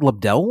Scott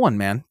Lobdell one,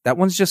 man. That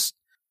one's just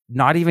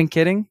not even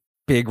kidding.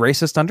 Big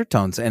racist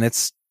undertones, and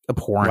it's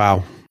abhorrent.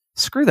 Wow.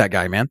 Screw that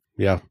guy, man.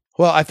 Yeah.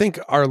 Well, I think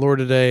our lore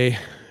today,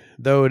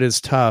 though it is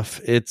tough,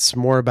 it's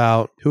more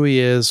about who he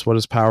is, what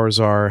his powers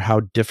are, how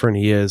different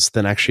he is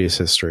than actually his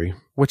history.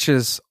 Which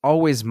is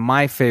always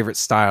my favorite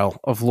style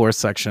of lore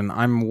section.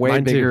 I'm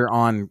way bigger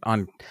on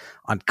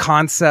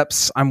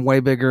concepts. I'm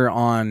way bigger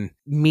on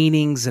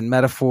meanings and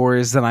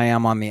metaphors than I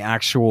am on the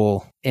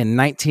actual. In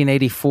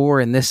 1984,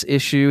 in this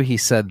issue, he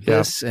said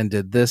this and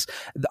did this.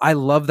 I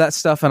love that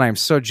stuff, and I'm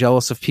so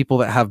jealous of people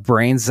that have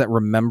brains that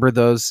remember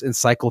those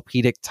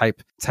encyclopedic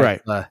type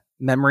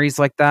memories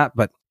like that.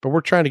 But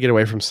we're trying to get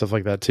away from stuff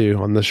like that too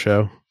on this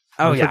show.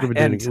 Oh, yeah. We've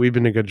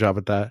been doing a good job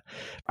at that.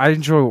 I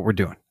enjoy what we're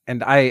doing,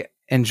 and I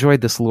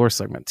enjoyed this lore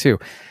segment too.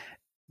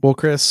 Well,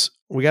 Chris,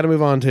 we got to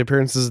move on to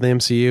appearances in the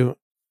MCU.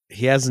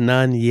 He has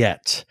none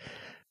yet.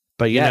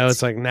 But,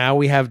 it's like now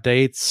we have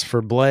dates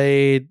for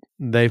Blade.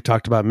 They've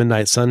talked about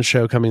Midnight Sun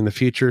show coming in the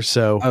future.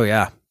 So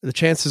the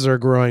chances are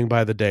growing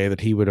by the day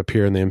that he would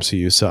appear in the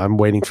MCU. So I'm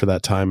waiting for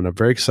that time, and I'm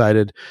very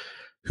excited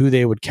who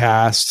they would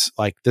cast.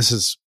 Like, this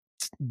is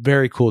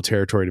very cool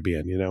territory to be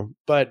in,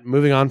 But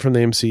moving on from the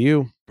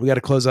MCU, we got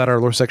to close out our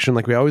lore section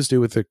like we always do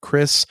with the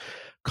Chris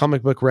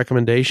comic book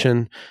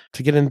recommendation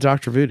to get into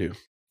Dr. Voodoo.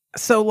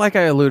 So like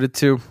I alluded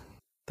to,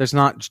 there's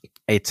not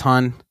a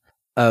ton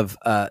of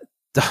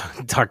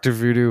Dr.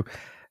 Voodoo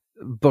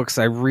books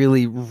I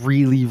really,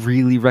 really,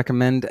 really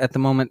recommend at the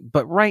moment.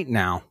 But right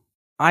now,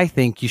 I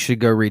think you should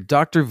go read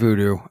Dr.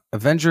 Voodoo,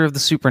 Avenger of the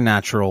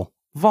Supernatural,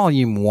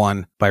 Volume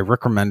 1 by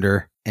Rick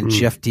Remender. and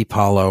Jeff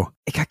DiPaolo.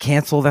 It got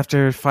canceled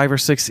after 5 or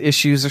 6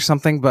 issues or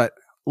something, but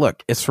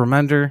look, it's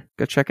Remender.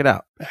 Go check it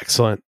out.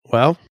 Excellent.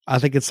 Well, I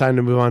think it's time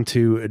to move on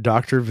to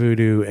Dr.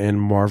 Voodoo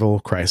and Marvel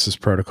Crisis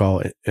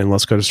Protocol, and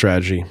let's go to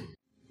strategy.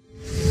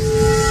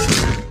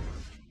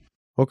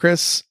 Well,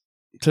 Chris,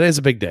 today's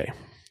a big day.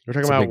 We're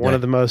talking about one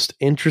of the most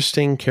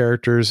interesting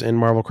characters in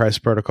Marvel Crisis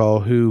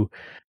Protocol who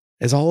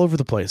is all over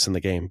the place in the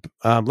game.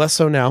 Less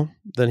so now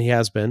than he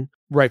has been.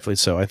 Rightfully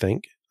so, I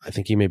think. I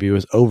think he maybe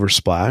was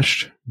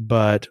oversplashed,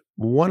 but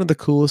one of the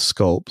coolest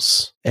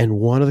sculpts and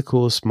one of the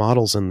coolest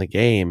models in the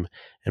game.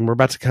 And we're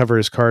about to cover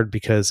his card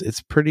because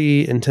it's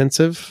pretty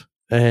intensive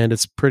and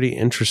it's pretty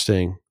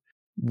interesting.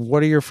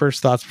 What are your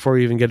first thoughts before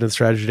we even get into the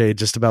strategy today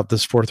just about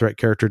this 4-threat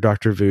character,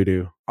 Dr.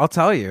 Voodoo? I'll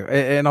tell you,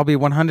 and I'll be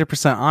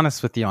 100%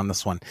 honest with you on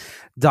this one.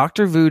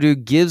 Dr. Voodoo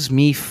gives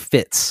me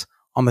fits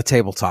on the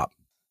tabletop.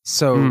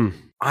 So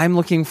I'm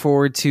looking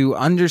forward to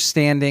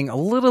understanding a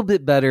little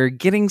bit better,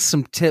 getting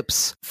some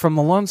tips from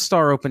the Lone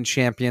Star Open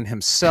champion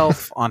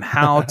himself on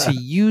how to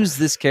use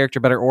this character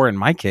better, or in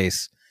my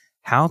case,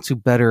 how to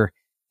better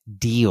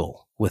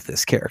deal with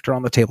this character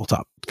on the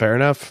tabletop. Fair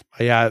enough.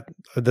 Yeah,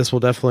 this will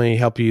definitely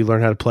help you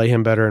learn how to play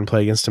him better and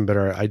play against him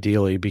better,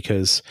 ideally,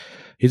 because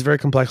he's a very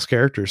complex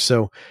character.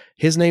 So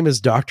his name is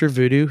Dr.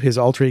 Voodoo. His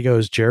alter ego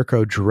is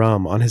Jericho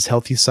Drum. On his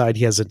healthy side,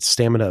 he has a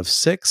stamina of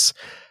 6,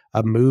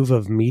 a move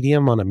of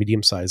medium on a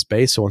medium-sized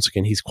base. So once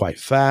again, he's quite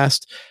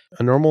fast,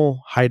 a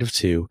normal height of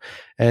 2,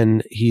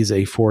 and he's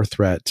a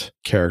 4-threat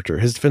character.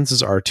 His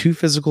defenses are 2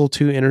 physical,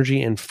 2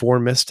 energy, and 4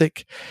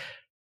 mystic.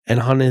 And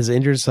on his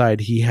injured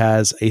side, he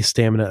has a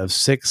stamina of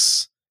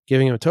 6,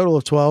 giving him a total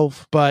of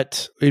 12.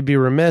 But we'd be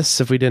remiss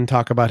if we didn't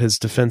talk about his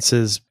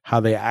defenses, how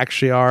they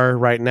actually are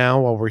right now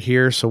while we're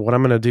here. So what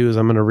I'm going to do is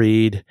I'm going to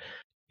read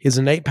his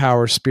innate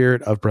power,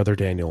 Spirit of Brother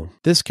Daniel.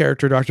 This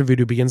character, Dr.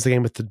 Voodoo, begins the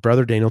game with the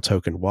Brother Daniel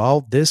token.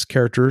 While this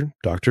character,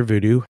 Dr.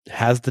 Voodoo,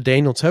 has the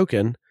Daniel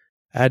token,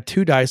 add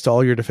 2 dice to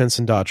all your defense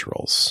and dodge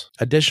rolls.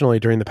 Additionally,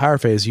 during the power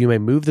phase, you may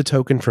move the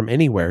token from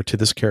anywhere to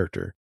this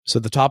character. So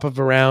at the top of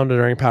a round and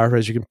during power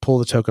phase, you can pull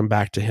the token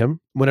back to him.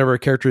 Whenever a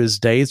character is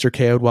dazed or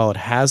KO'd while it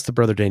has the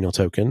Brother Daniel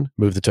token,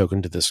 move the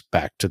token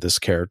back to this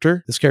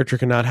character. This character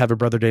cannot have a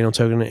Brother Daniel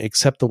token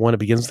except the one it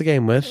begins the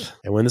game with.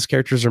 And when this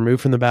character is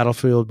removed from the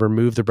battlefield,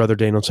 remove the Brother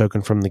Daniel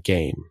token from the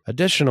game.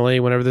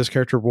 Additionally, whenever this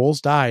character rolls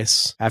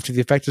dice, after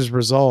the effect is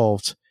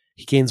resolved,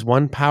 he gains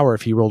 1 power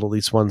if he rolled at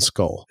least 1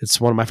 skull.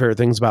 It's one of my favorite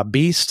things about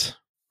Beast.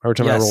 Every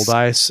time I roll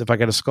dice, if I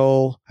get a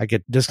skull, I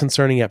get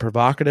disconcerting yet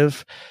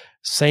provocative.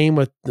 Same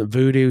with the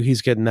Voodoo.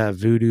 He's getting that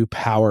Voodoo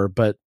power.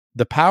 But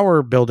the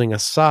power building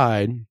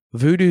aside,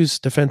 Voodoo's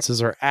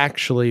defenses are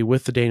actually,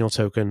 with the Daniel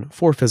token,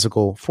 4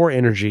 physical, 4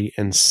 energy,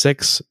 and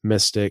 6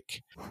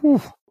 mystic.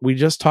 Whew. We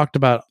just talked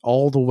about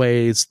all the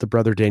ways the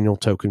Brother Daniel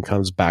token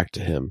comes back to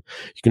him.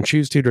 You can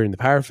choose to during the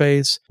power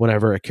phase.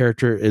 Whenever a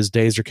character is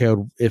dazed or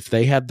KO'd, if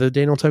they had the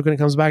Daniel token, it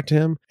comes back to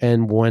him.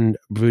 And when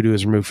Voodoo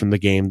is removed from the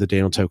game, the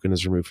Daniel token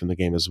is removed from the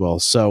game as well.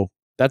 So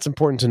that's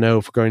important to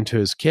know for going to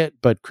his kit.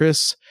 But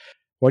Chris,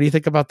 what do you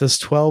think about this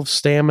 12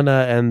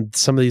 stamina and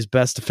some of these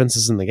best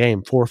defenses in the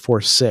game? 4,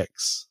 4,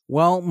 6.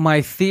 Well,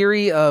 my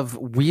theory of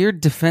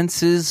weird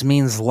defenses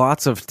means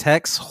lots of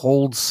text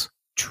holds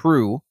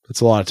true. It's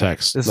a lot of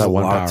text. This is a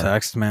lot of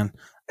text, man.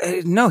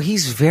 No,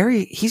 he's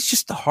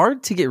just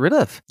hard to get rid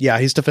of. Yeah,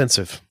 he's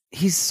defensive.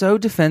 He's so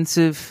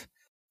defensive.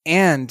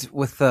 And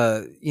with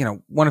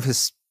one of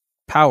his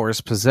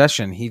powers,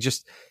 possession, he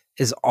just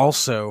is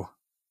also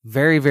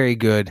very, very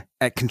good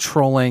at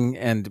controlling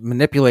and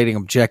manipulating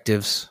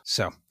objectives.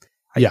 So,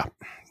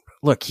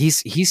 look,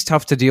 he's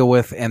tough to deal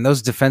with, and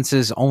those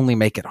defenses only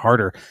make it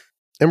harder.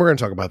 And we're going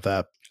to talk about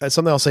that. That's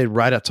something I'll say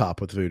right up top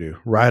with Voodoo,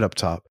 right up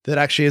top. That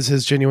actually is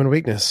his genuine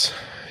weakness.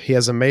 He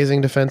has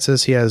amazing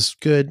defenses. He has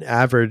good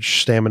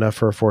average stamina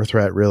for a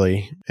 4-threat,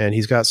 really. And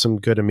he's got some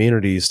good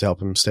immunities to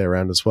help him stay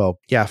around as well.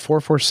 Yeah, 4,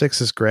 4,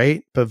 6 is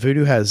great, but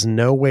Voodoo has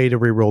no way to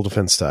reroll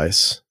defense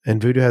dice. And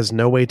Voodoo has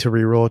no way to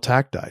reroll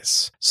attack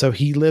dice. So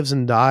he lives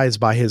and dies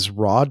by his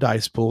raw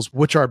dice pools,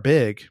 which are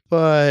big.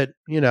 But,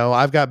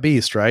 I've got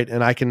Beast, right?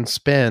 And I can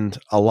spend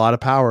a lot of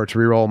power to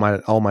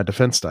reroll all my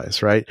defense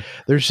dice, right?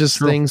 There's just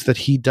things that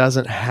he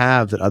doesn't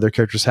have that other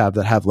characters have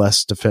that have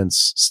less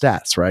defense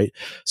stats, right?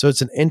 So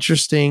it's an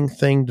interesting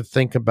thing to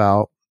think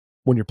about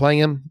when you're playing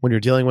him, when you're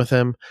dealing with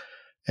him,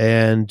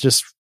 and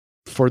just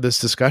for this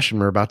discussion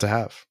we're about to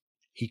have.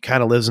 He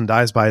kind of lives and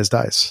dies by his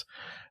dice.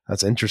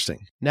 That's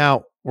interesting.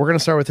 Now, we're going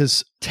to start with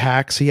his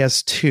attacks. He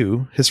has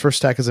 2. His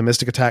first attack is a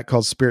mystic attack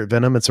called Spirit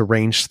Venom. It's a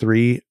range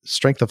 3,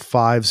 strength of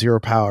 5, 0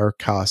 power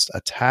cost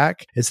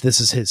attack. This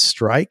is his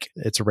strike.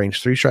 It's a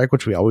range 3 strike,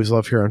 which we always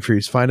love here on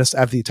Fury's Finest.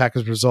 After the attack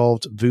is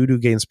resolved, Voodoo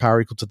gains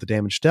power equal to the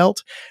damage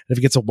dealt. And if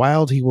he gets a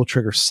wild, he will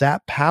trigger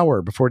sap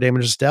power before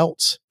damage is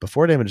dealt.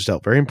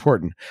 Very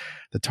important.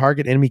 The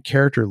target enemy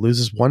character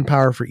loses 1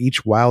 power for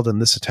each wild in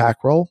this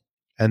attack roll.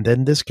 And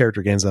then this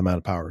character gains that amount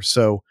of power.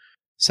 So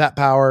sap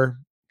power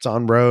It's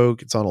on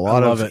Rogue. It's on a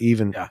lot of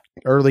even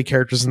early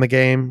characters in the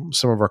game.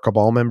 Some of our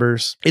Cabal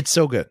members. It's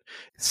so good.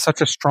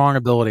 Such a strong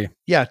ability.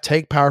 Yeah,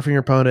 take power from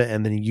your opponent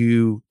and then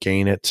you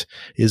gain it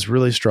is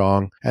really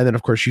strong. And then,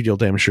 of course, you deal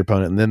damage to your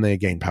opponent and then they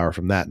gain power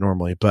from that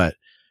normally. But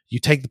you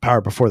take the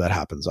power before that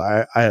happens.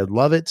 I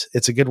love it.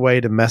 It's a good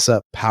way to mess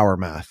up power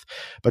math.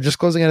 But just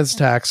closing out his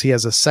attacks, he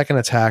has a second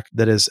attack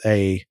that is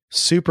a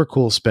super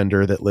cool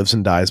spender that lives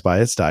and dies by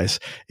its dice.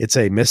 It's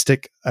a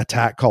mystic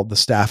attack called the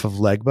Staff of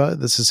Legba.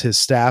 This is his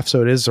staff,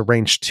 so it is a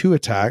range 2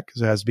 attack,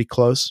 so it has to be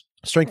close.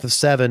 Strength of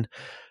 7,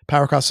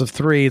 power cost of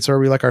 3. It's where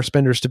we like our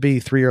spenders to be,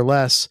 3 or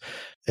less.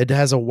 It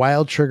has a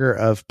wild trigger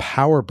of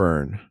power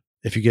burn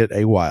if you get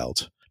a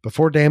wild.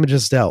 Before damage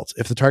is dealt,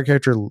 if the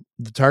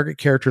target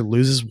character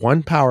loses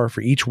 1 power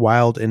for each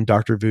wild in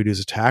Dr. Voodoo's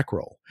attack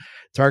roll.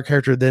 The target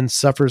character then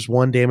suffers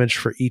 1 damage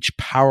for each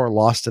power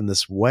lost in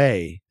this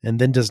way, and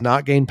then does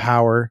not gain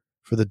power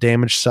for the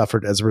damage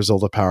suffered as a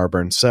result of power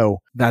burn. So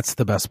that's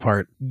the best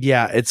part.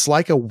 Yeah, it's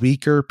like a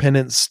weaker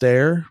Penance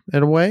Stare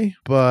in a way,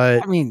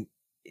 but I mean,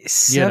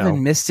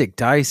 7 Mystic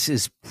dice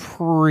is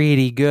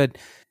pretty good.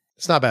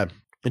 It's not bad.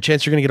 The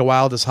chance you're going to get a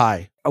wild is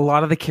high. A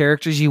lot of the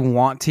characters you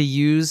want to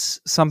use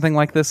something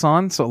like this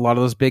on, so a lot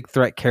of those big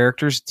threat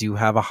characters do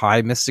have a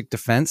high Mystic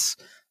defense,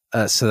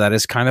 so that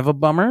is kind of a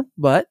bummer.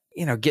 But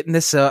getting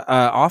this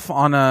off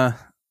on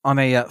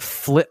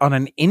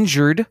an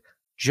injured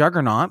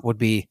Juggernaut would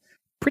be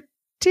pretty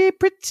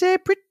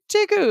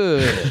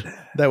good.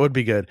 That would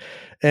be good.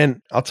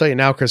 And I'll tell you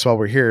now, Chris, while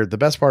we're here, the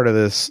best part of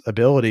this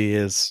ability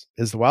is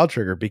the wild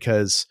trigger,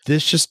 because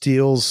this just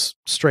deals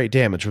straight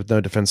damage with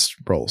no defense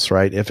rolls,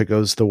 right? If it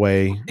goes the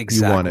way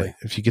you want it.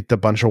 If you get the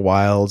bunch of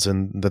wilds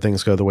and the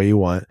things go the way you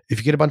want. If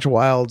you get a bunch of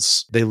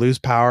wilds, they lose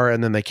power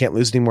and then they can't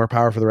lose any more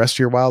power for the rest of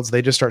your wilds.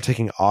 They just start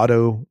taking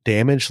auto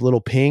damage,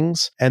 little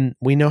pings. And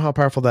we know how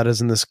powerful that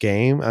is in this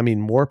game. I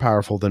mean, more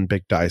powerful than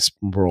big dice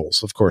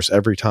rolls, of course,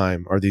 every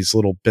time are these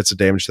little bits of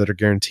damage that are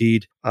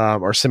guaranteed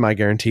or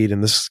semi-guaranteed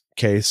in this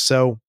case.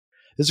 So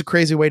this is a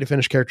crazy way to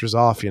finish characters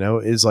off,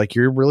 is like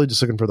you're really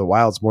just looking for the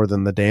wilds more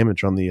than the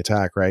damage on the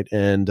attack, right?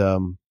 And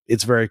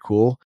it's very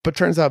cool. But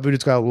turns out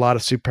Voodoo's got a lot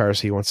of superpowers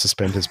he wants to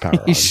spend his power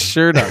on. He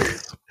sure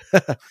does.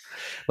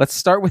 Let's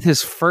start with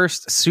his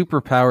first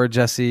superpower,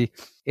 Jesse.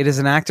 It is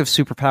an active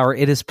superpower.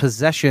 It is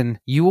Possession.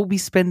 You will be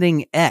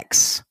spending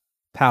X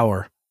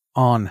power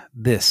on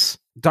this.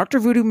 Dr.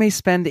 Voodoo may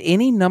spend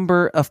any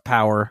number of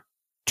power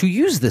to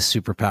use this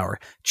superpower.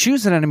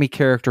 Choose an enemy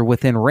character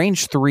within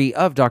range 3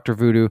 of Dr.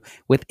 Voodoo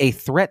with a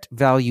threat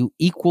value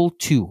equal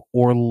to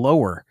or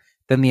lower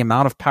than the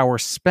amount of power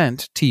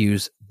spent to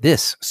use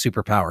this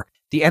superpower.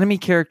 The enemy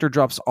character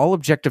drops all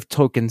objective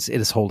tokens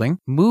it is holding.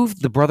 Move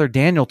the Brother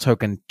Daniel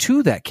token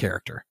to that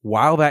character.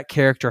 While that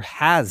character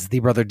has the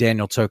Brother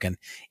Daniel token,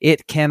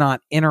 it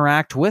cannot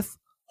interact with,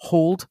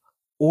 hold,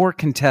 or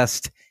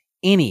contest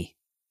any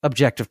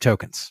objective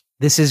tokens.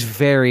 This is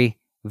very,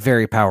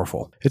 very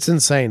powerful. It's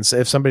insane. So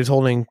if somebody's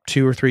holding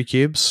 2 or 3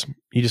 cubes,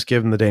 you just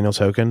give them the Daniel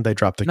token. They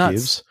drop the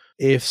cubes.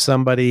 If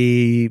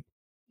somebody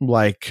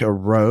like a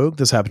rogue,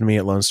 this happened to me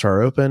at Lone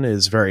Star Open,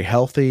 is very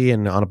healthy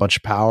and on a bunch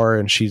of power,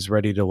 and she's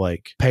ready to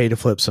pay to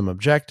flip some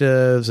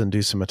objectives and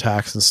do some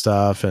attacks and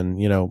stuff and,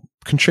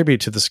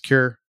 contribute to the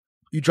secure.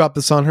 You drop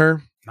this on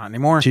her. Not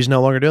anymore. She's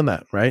no longer doing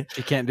that, right?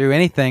 She can't do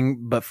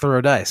anything but throw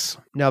dice.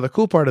 Now, the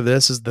cool part of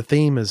this is the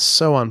theme is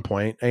so on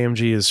point.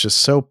 AMG is just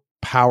so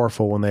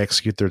powerful when they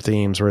execute their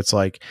themes, where it's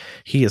like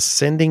he is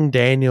sending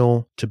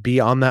Daniel to be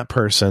on that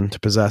person to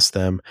possess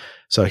them,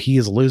 so he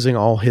is losing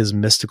all his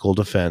mystical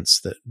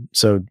defense.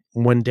 So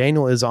when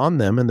Daniel is on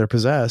them and they're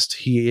possessed,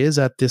 he is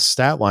at this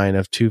stat line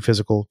of 2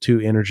 physical, 2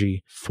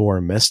 energy,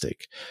 4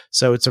 mystic.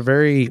 So it's a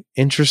very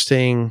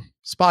interesting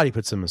spot he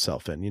puts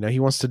himself in. He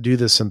wants to do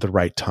this at the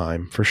right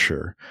time for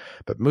sure.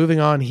 But moving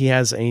on, he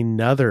has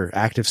another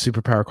active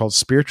superpower called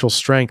Spiritual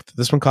Strength.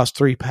 This one costs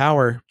 3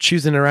 power.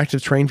 Choose an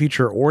interactive terrain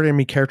feature or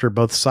enemy character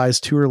both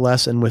size 2 or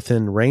less and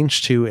within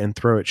range 2 and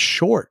throw it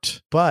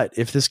short. But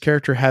if this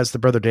character has the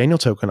Brother Daniel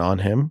token on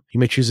him, you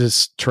may choose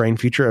this terrain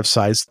feature of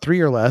size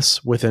 3 or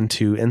less within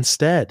 2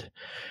 instead.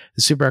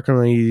 The super can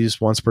only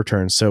used once per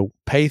turn. So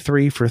pay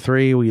 3 for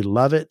 3. We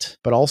love it.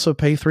 But also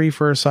pay 3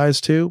 for a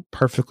size 2.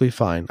 Perfectly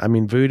fine. I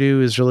mean,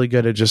 Voodoo is really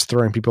good at just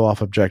throwing people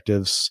off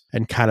objectives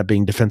and kind of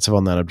being defensive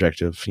on that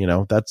objective.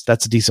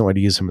 That's a decent way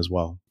to use him as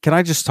well. Can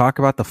I just talk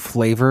about the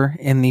flavor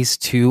in these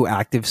 2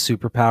 active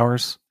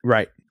superpowers?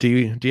 Right. Do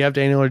you have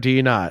Daniel or do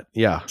you not?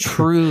 Yeah.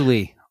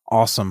 Truly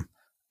awesome.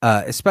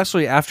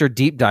 Especially after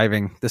deep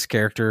diving this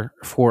character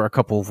for a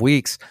couple of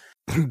weeks.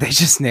 They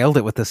just nailed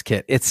it with this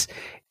kit. It's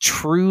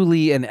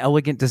truly an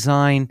elegant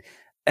design.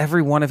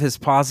 Every one of his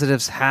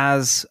positives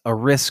has a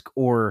risk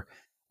or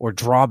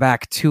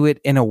drawback to it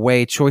in a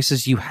way.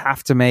 Choices you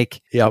have to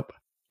make. Yep.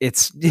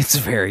 It's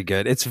very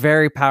good. It's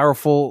very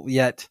powerful,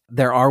 yet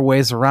there are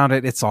ways around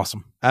it. It's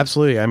awesome.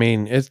 Absolutely. I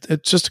mean, it's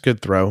just a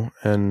good throw,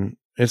 and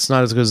it's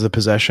not as good as the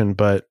Possession,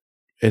 but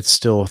it's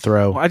still a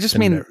throw. Well, I just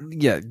mean,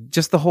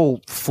 just the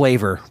whole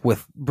flavor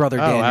with Brother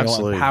Daniel,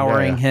 absolutely.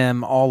 Empowering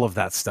him, all of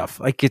that stuff.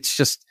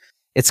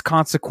 It's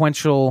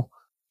consequential,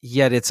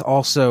 yet it's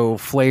also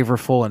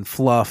flavorful and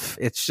fluff.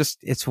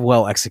 It's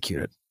well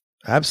executed.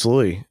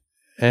 Absolutely.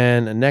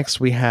 And next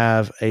we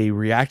have a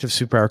reactive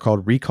superpower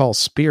called Recall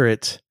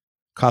Spirit.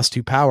 Cost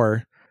 2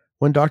 power.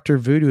 When Dr.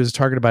 Voodoo is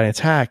targeted by an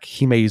attack,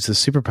 he may use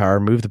this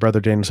superpower, move the Brother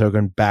Daniel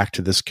token back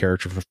to this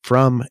character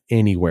from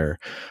anywhere.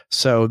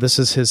 So this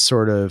is his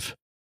sort of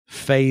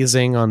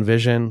phasing on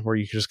Vision, where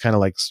you can just kind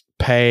of like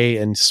pay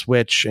and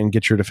switch and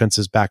get your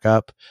defenses back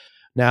up.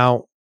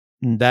 Now,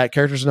 that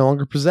character is no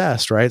longer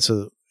possessed, right?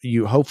 So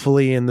you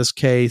hopefully in this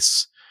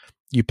case,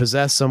 you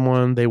possess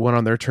someone, they went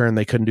on their turn,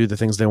 they couldn't do the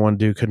things they wanted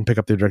to do, couldn't pick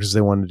up the objectives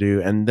they wanted to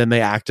do, and then they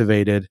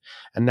activated,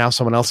 and now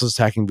someone else is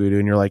attacking Voodoo,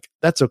 and you're like,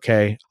 that's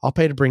okay. I'll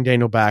pay to bring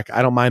Daniel back.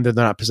 I don't mind that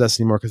they're not possessed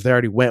anymore because they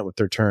already went with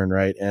their turn,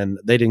 right? And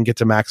they didn't get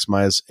to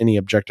maximize any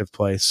objective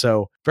play.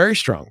 So very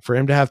strong for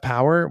him to have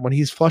power. When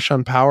he's flush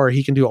on power,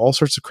 he can do all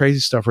sorts of crazy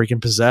stuff where he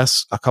can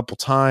possess a couple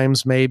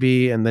times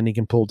maybe, and then he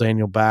can pull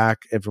Daniel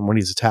back even when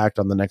he's attacked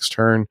on the next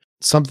turn.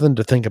 Something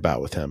to think about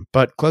with him.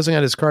 But closing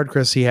out his card,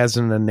 Chris, he has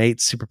an innate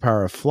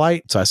superpower of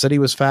flight. So I said he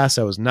was fast.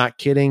 I was not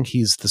kidding.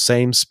 He's the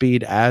same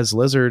speed as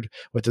Lizard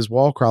with his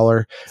wall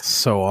crawler.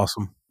 So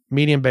awesome.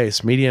 Medium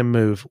base, medium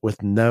move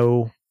with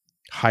no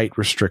height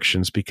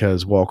restrictions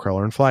because wall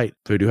crawler and flight.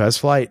 Voodoo has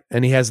flight,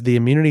 and he has the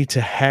immunity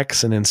to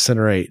hex and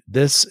incinerate.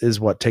 This is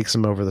what takes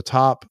him over the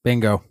top.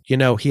 Bingo. You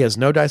know, he has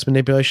no dice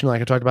manipulation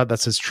like I talked about.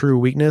 That's his true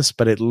weakness,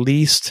 but at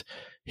least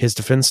his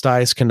defense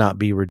dice cannot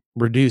be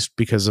reduced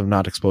because of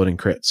not exploding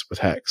crits with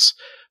Hex.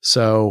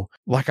 So,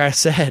 like I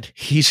said,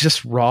 he's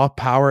just raw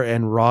power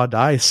and raw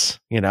dice,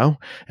 you know,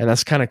 and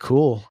that's kind of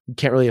cool. You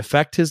can't really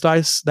affect his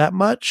dice that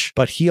much,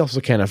 but he also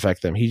can't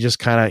affect them. He's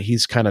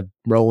kind of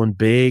rolling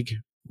big,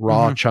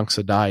 raw chunks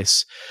of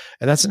dice.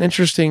 And that's an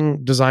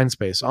interesting design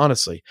space,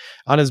 honestly.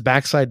 On his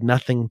backside,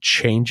 nothing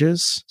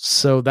changes.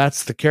 So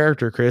that's the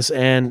character, Chris.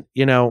 And,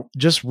 you know,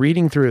 just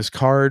reading through his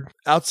card,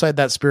 outside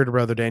that Spirit of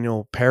Brother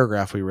Daniel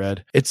paragraph we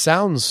read, it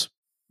sounds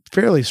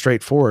fairly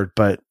straightforward,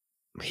 but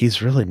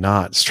he's really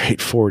not a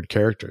straightforward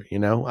character, you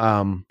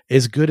know?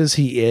 As good as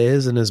he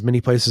is in as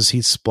many places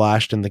he's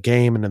splashed in the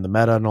game and in the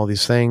meta and all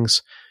these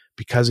things,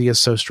 because he is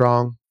so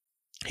strong,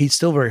 he's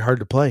still very hard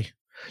to play.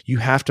 You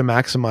have to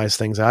maximize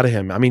things out of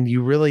him. I mean,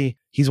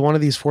 he's one of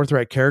these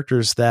 4-threat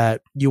characters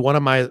that you want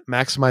to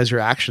maximize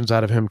your actions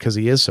out of him because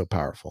he is so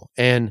powerful.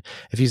 And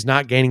if he's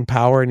not gaining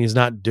power and he's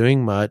not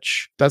doing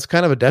much, that's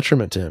kind of a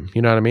detriment to him.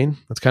 You know what I mean?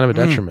 That's kind of a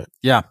detriment.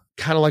 Yeah.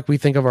 Kind of like we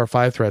think of our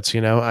 5 threats,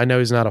 you know? I know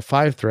he's not a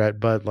 5 threat,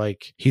 but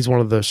like he's one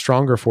of the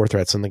stronger 4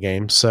 threats in the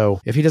game.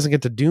 So if he doesn't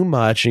get to do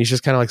much and he's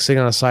just kind of like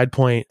sitting on a side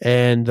point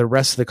and the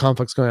rest of the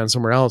conflict's going on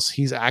somewhere else,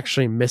 he's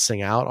actually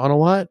missing out on a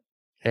lot.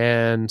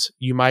 And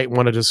you might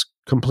want to just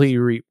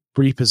completely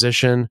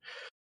reposition,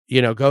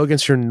 you know, go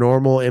against your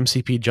normal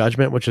MCP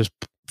judgment, which is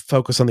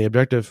focus on the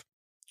objective,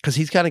 because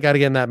he's kind of got to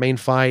get in that main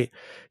fight.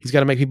 He's got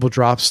to make people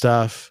drop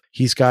stuff.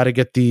 He's got to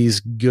get these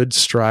good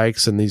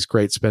strikes and these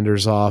great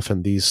spenders off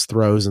and these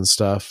throws and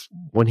stuff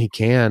when he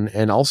can,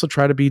 and also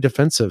try to be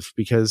defensive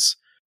because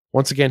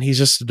once again, he's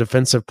just a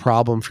defensive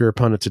problem for your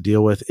opponent to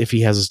deal with if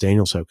he has his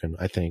Daniel token,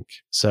 I think.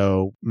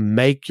 So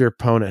make your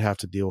opponent have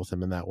to deal with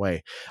him in that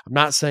way. I'm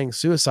not saying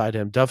suicide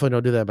him. Definitely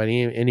don't do that by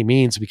any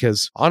means,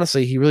 because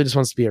honestly, he really just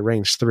wants to be at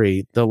range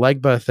 3. The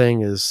Legba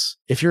thing is,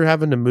 if you're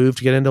having to move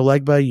to get into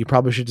Legba, you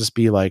probably should just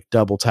be like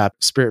double tap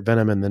Spirit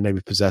Venom and then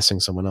maybe possessing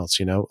someone else,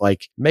 you know?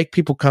 Like make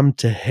people come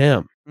to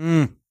him.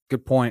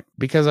 Good point.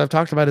 Because I've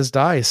talked about his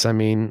dice. I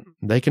mean,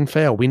 they can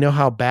fail. We know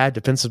how bad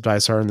defensive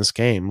dice are in this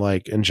game,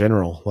 like in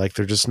general. Like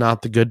they're just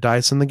not the good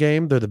dice in the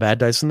game. They're the bad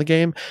dice in the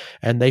game,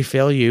 and they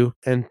fail you.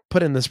 And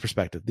put in this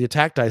perspective, the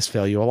attack dice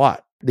fail you a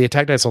lot. The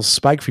attack dice will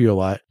spike for you a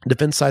lot.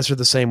 Defense dice are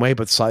the same way,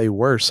 but slightly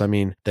worse. I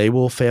mean, they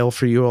will fail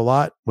for you a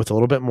lot with a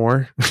little bit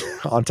more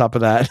on top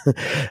of that.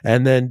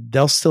 And then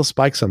they'll still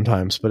spike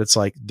sometimes, but it's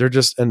like they're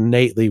just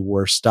innately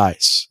worse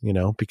dice, you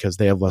know, because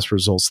they have less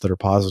results that are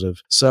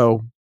positive.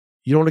 So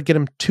you don't want to get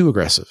him too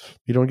aggressive.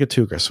 You don't want to get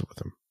too aggressive with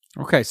him.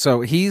 Okay,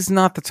 so he's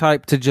not the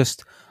type to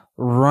just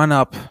run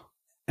up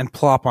and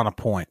plop on a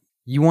point.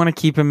 You want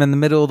to keep him in the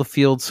middle of the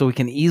field so he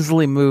can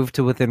easily move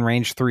to within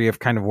range 3 of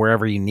kind of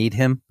wherever you need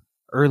him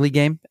early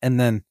game, and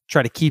then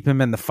try to keep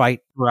him in the fight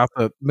throughout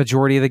the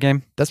majority of the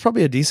game. That's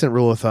probably a decent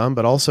rule of thumb,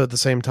 but also at the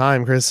same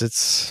time, Chris,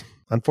 it's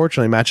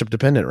unfortunately matchup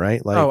dependent,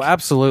 right? Like, oh,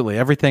 absolutely.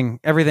 Everything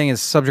is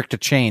subject to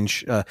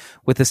change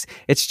with this.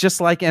 It's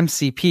just like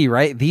MCP,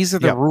 right? These are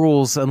the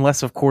rules,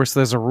 unless, of course,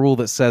 there's a rule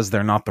that says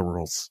they're not the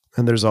rules.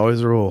 And there's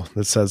always a rule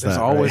that says there's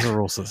that. There's always right? a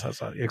rule that says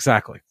that.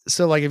 Exactly.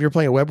 So, like, if you're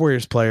playing a Web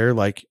Warriors player,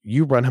 like,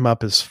 you run him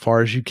up as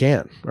far as you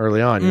can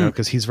early on, you know,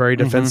 because he's very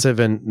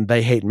defensive and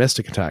they hate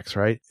mystic attacks,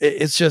 right?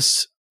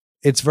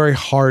 It's very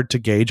hard to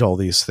gauge all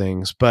these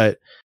things, but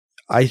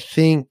I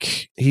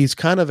think he's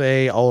kind of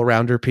a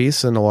all-arounder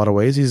piece in a lot of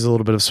ways. He's a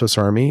little bit of Swiss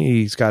Army.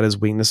 He's got his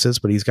weaknesses,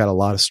 but he's got a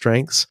lot of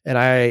strengths. And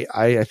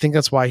I think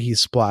that's why he's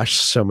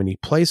splashed so many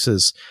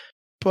places.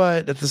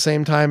 But at the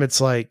same time,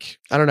 it's like,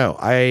 I don't know.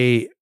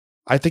 I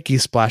think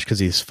he's splashed because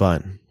he's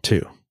fun,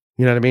 too.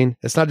 You know what I mean?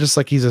 It's not just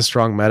like he's a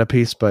strong meta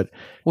piece, but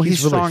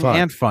he's really strong fun.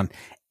 and fun.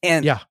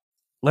 And yeah,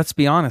 let's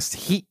be honest,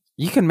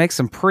 You can make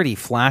some pretty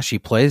flashy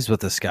plays with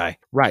this guy.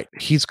 Right.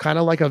 He's kind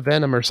of like a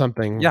Venom or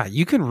something. Yeah,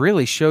 you can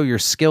really show your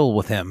skill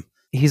with him.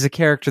 He's a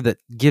character that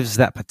gives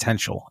that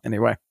potential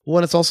anyway. Well,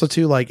 and it's also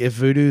too, like, if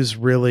Voodoo's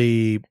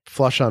really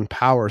flush on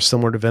power,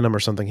 similar to Venom or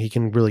something, he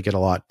can really get a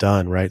lot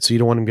done, right? So you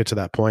don't want him to get to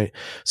that point.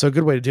 So a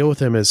good way to deal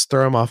with him is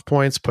throw him off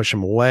points, push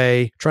him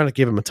away, trying to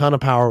give him a ton of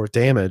power with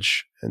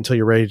damage until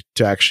you're ready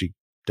to actually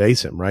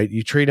daze him, right?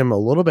 You treat him a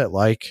little bit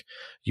like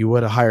you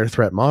would a higher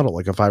threat model,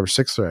 like a 5 or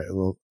 6 threat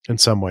in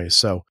some ways.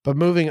 So, but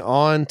moving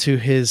on to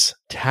his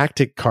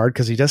tactic card,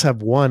 because he does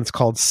have one, it's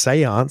called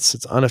Seance.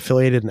 It's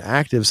unaffiliated and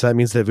active, so that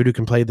means that Voodoo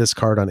can play this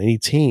card on any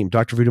team.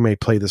 Dr. Voodoo may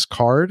play this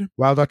card.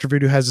 While Dr.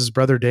 Voodoo has his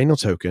brother Daniel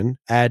token,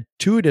 add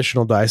 2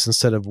 additional dice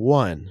instead of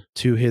 1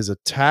 to his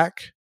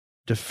attack,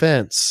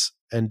 defense,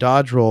 and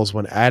dodge rolls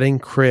when adding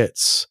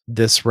crits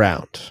this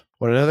round.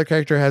 When another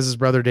character has his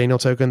brother Daniel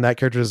token, that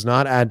character does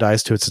not add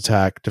dice to its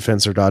attack,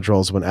 defense, or dodge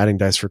rolls when adding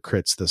dice for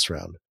crits this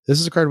round. This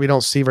is a card we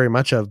don't see very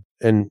much of,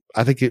 and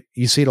I think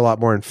you see it a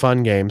lot more in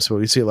fun games, but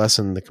we see it less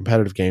in the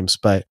competitive games.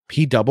 But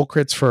he double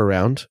crits for a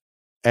round,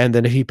 and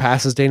then if he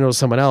passes Daniel to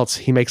someone else,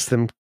 he makes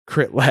them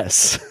crit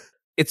less.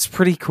 It's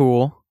pretty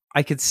cool.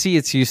 I could see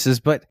its uses,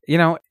 but,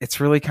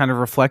 it's really kind of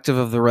reflective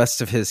of the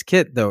rest of his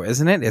kit, though,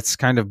 isn't it? It's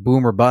kind of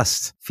boom or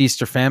bust,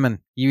 feast or famine.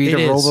 You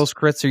either roll those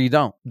crits or you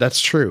don't. That's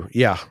true.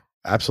 Yeah.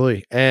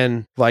 Absolutely.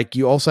 And like,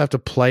 you also have to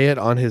play it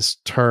on his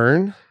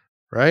turn,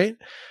 right?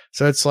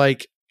 So it's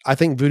like, I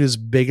think Voodoo's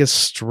biggest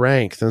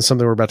strength, and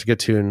something we're about to get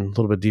to in a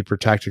little bit deeper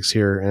tactics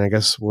here, and I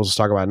guess we'll just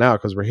talk about it now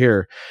because we're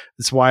here.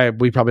 That's why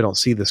we probably don't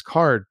see this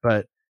card,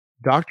 but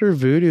Dr.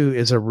 Voodoo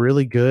is a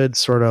really good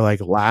sort of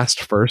like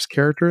last first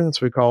character.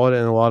 That's what we call it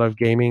in a lot of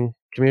gaming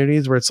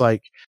communities, where it's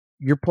like,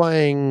 you're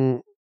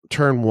playing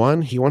turn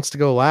 1, he wants to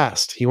go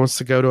last. He wants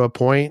to go to a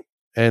point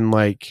and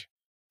like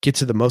get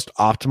to the most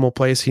optimal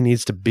place he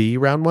needs to be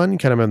round 1,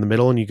 kind of in the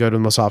middle, and you go to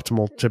the most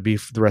optimal to be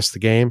for the rest of the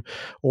game.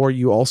 Or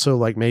you also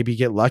like maybe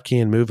get lucky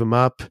and move him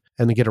up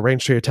and then get a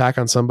range 3 attack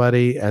on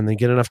somebody and then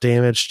get enough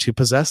damage to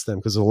possess them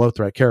because it's a low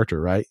threat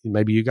character, right?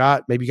 Maybe you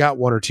got 1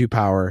 or 2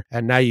 power,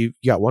 and now you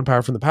got 1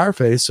 power from the power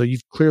phase, so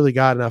you've clearly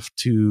got enough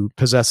to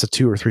possess a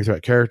 2 or 3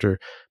 threat character,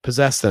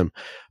 possess them.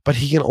 But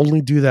he can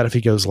only do that if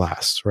he goes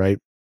last, right?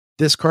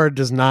 This card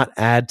does not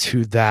add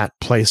to that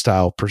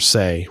playstyle per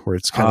se, where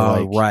it's kind of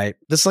like, right.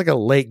 This is like a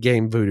late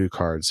game Voodoo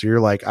card. So you're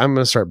like, I'm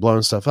going to start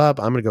blowing stuff up.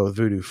 I'm going to go with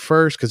Voodoo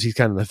first because he's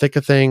kind of in the thick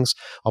of things.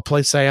 I'll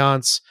play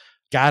Seance.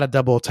 Got to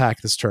double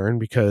attack this turn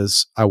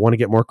because I want to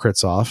get more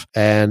crits off.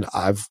 And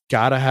I've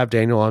got to have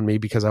Daniel on me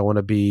because I want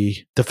to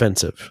be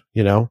defensive,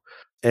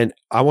 And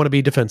I want to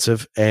be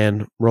defensive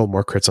and roll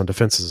more crits on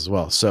defenses as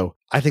well. So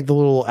I think the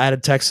little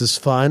added text is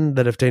fun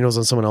that if Daniel's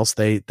on someone else,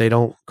 they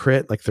don't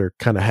crit, like they're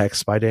kind of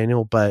hexed by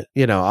Daniel. But,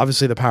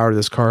 obviously the power of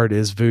this card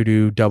is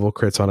Voodoo double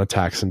crits on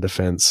attacks and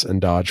defense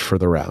and dodge for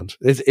the round.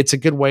 It's a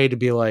good way to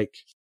be like,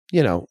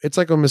 it's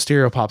like when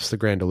Mysterio pops the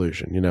Grand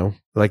Illusion,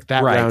 like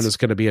that round is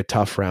going to be a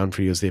tough round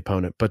for you as the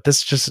opponent. But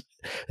this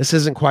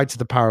isn't quite to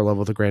the power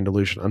level of the Grand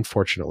Illusion,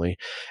 unfortunately.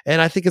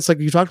 And I think it's like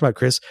you talked about,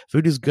 Chris,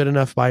 Voodoo's good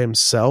enough by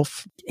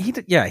himself. He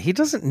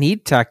doesn't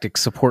need tactic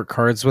support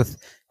cards with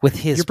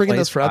his. You're bringing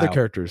this for other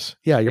characters.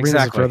 Yeah, you're bringing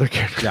this for other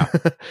characters.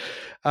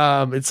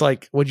 Yeah. It's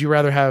like, would you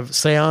rather have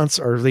Seance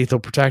or Lethal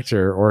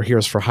Protector or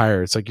Heroes for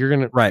Hire? It's like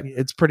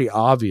it's pretty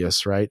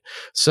obvious, right?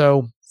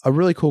 So a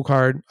really cool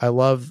card. I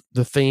love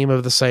the theme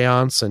of the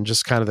Seance and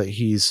just kind of that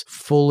he's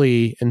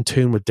fully in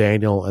tune with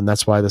Daniel, and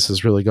that's why this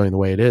is really going the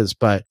way it is.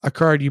 But a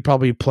card you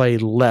probably play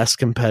less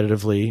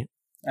competitively.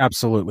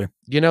 Absolutely.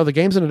 The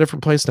game's in a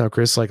different place now,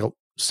 Chris. Like,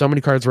 so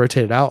many cards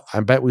rotated out. I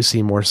bet we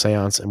see more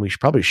Seance, and we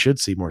probably should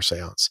see more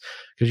Seance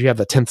because you have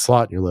that 10th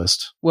slot in your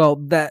list. Well,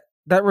 that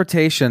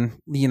rotation,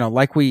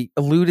 like we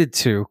alluded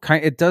to,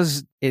 it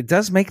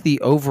does make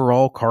the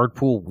overall card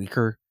pool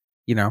weaker,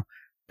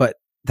 but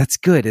that's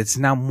good. It's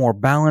now more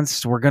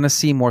balanced. We're going to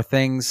see more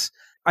things.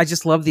 I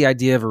just love the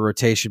idea of a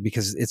rotation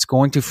because it's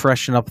going to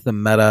freshen up the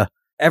meta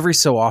every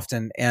so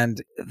often.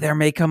 And there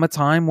may come a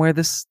time where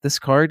this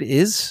card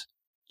is,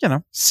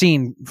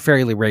 seen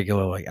fairly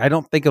regularly. I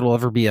don't think it'll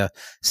ever be a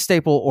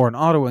staple or an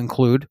auto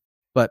include,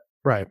 but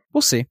right,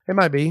 we'll see. It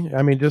might be.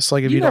 I mean, just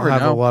like if you don't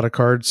have a lot of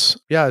cards,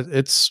 yeah,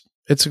 it's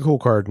a cool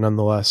card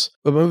nonetheless.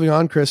 But moving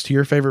on, Chris, to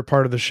your favorite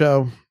part of the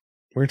show,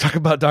 we're going to talk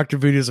about Dr.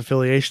 Voodoo's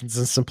affiliations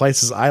and some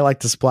places I like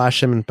to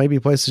splash him and maybe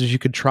places you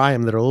could try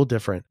him that are a little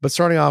different. But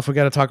starting off, we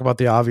got to talk about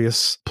the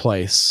obvious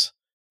place.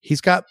 He's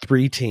got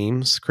 3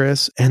 teams,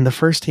 Chris, and the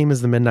first team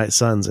is the Midnight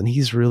Suns, and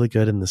he's really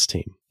good in this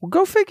team. Well,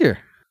 go figure.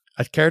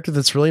 A character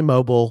that's really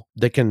mobile,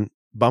 that can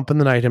bump in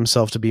the night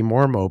himself to be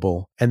more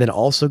mobile, and then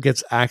also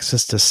gets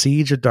access to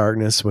Siege of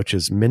Darkness, which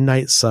is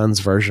Midnight Sun's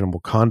version of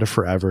Wakanda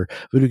Forever.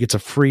 Voodoo gets a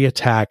free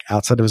attack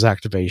outside of his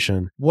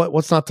activation.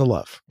 What's not to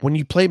love? When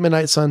you play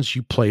Midnight Suns,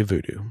 you play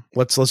Voodoo.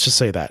 Let's just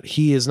say that.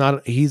 He's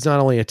not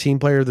only a team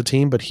player of the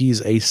team, but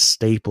he's a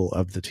staple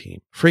of the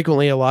team.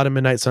 Frequently, a lot of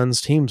Midnight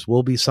Suns teams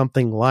will be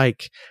something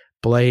like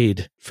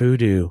Blade,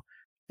 Voodoo,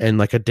 and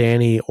like a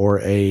Danny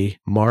or a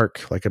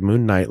Mark, like a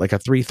Moon Knight, like a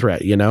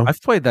 3-threat, you know?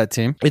 I've played that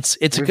team. It's a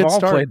We've good all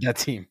start. played that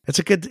team. It's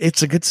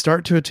a good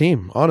start to a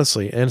team,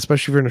 honestly, and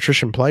especially if you're an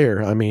attrition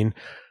player. I mean,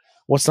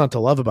 what's not to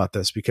love about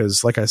this?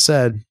 Because, like I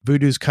said,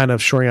 Voodoo's kind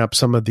of shoring up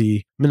some of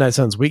the Midnight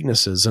Sun's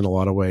weaknesses in a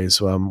lot of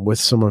ways, with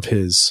some of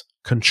his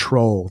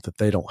control that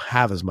they don't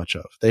have as much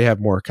of. They have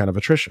more kind of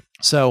attrition.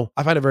 So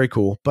I find it very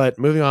cool. But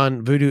moving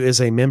on, Voodoo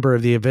is a member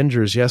of the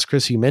Avengers. Yes,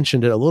 Chris, you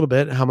mentioned it a little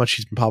bit, how much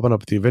he's been popping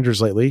up with the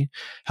Avengers lately,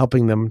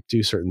 helping them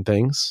do certain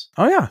things.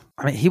 Oh yeah.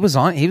 I mean, he was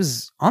on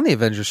the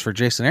Avengers for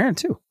Jason Aaron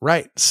too.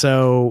 Right.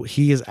 So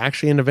he is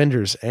actually in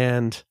Avengers,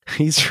 and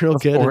he's real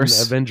good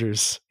in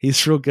Avengers.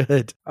 He's real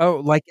good.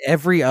 Oh, like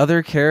every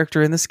other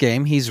character in this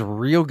game, he's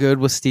real good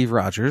with Steve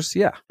Rogers.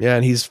 Yeah. Yeah,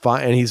 and he's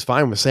fine. And he's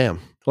fine with Sam.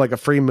 Like a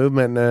free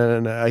movement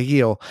and a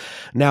heal.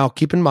 Now,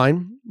 keep in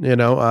mind,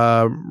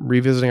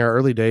 revisiting our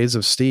early days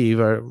of Steve,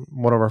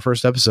 one of our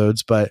first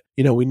episodes, but,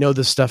 we know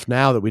this stuff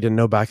now that we didn't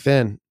know back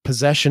then.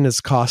 Possession is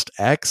cost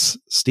X.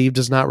 Steve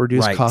does not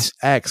reduce cost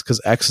X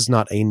because X is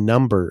not a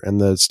number. And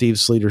the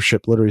Steve's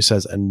leadership literally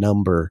says a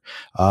number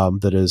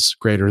that is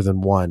greater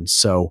than 1.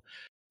 So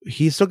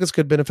he still gets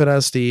good benefit out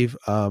of Steve.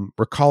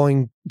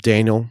 Recalling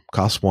Daniel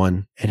costs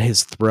 1, and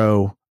his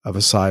throw of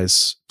a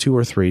size 2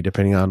 or 3,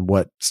 depending on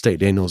what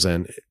state Daniel's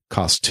in, it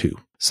costs 2.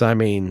 So, I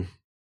mean,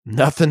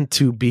 nothing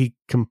to be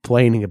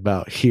complaining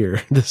about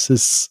here. This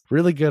is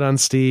really good on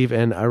Steve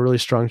and a really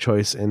strong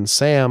choice in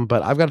Sam.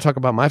 But I've got to talk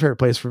about my favorite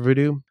place for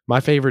Voodoo.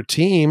 My favorite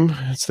team,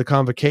 it's the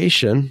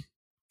Convocation.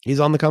 He's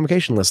on the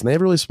Convocation list, and they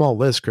have a really small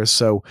list, Chris.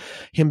 So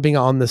him being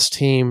on this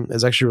team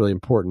is actually really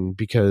important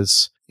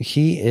because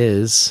he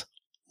is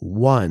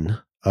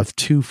one of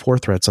 2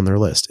 4-threats on their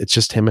list. It's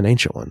just him and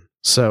Ancient One.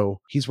 So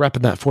he's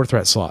repping that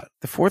 4-threat slot.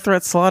 The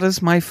 4-threat slot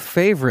is my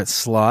favorite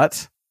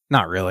slot.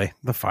 Not really.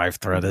 The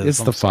 5-threat is.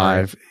 It's the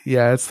 5.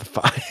 Yeah, it's the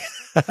 5.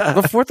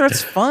 The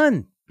 4-threat's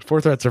fun.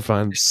 4-threats are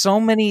fun. There's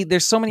so many They're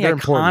iconic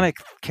important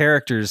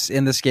characters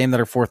in this game that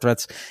are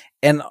 4-threats.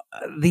 And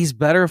these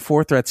better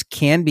 4-threats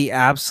can be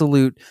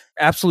absolute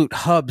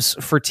hubs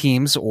for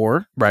teams,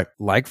 or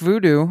like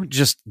Voodoo,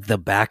 just the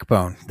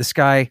backbone. This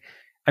guy,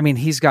 I mean,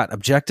 he's got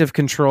objective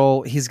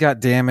control, he's got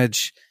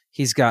damage,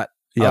 he's got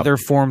other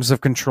forms of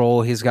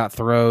control, he's got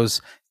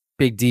throws,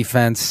 big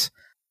defense.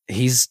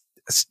 He's,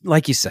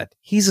 like you said,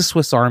 he's a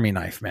Swiss Army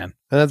knife, man.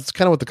 And that's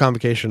kind of what the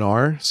Convocation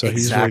are. So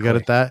he's really good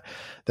at that.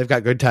 They've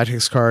got good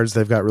tactics cards.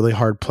 They've got really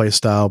hard play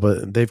style,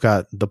 but they've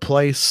got the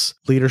place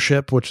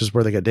leadership, which is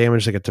where they get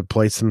damage. They get to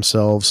place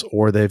themselves,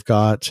 or they've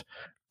got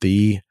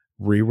the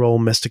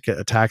reroll mystic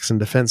attacks and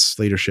defense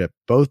leadership.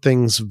 Both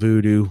things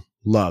Voodoo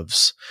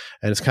loves.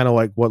 And it's kind of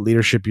like what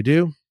leadership you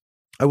do.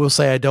 I will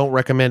say I don't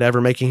recommend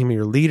ever making him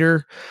your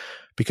leader,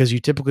 because you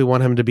typically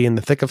want him to be in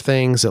the thick of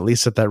things, at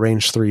least at that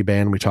range 3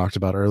 band we talked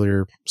about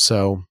earlier.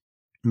 So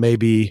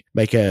maybe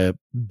make a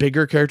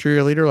bigger character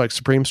your leader, like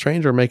Supreme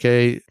Strange, or make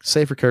a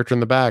safer character in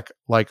the back,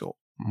 like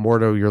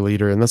Mordo your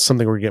leader. And that's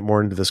something we're going to get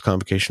more into this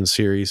Convocation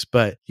series.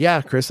 But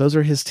yeah, Chris, those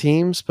are his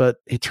teams. But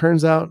it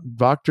turns out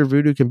Dr.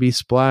 Voodoo can be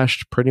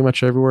splashed pretty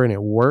much everywhere, and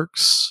it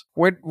works.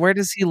 Where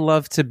does he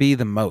love to be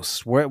the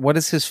most? What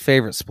is his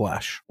favorite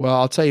splash? Well,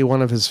 I'll tell you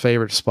one of his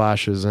favorite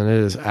splashes, and it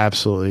is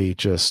absolutely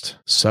just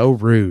so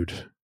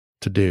rude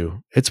to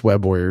do. It's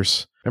Web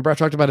Warriors. Remember I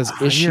talked about his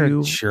issue You're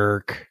a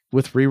jerk.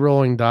 with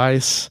rerolling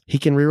dice? He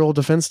can reroll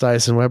defense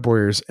dice in Web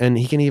Warriors, and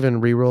he can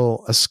even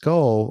reroll a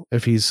skull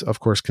if he's, of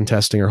course,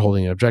 contesting or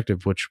holding an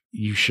objective, which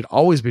you should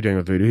always be doing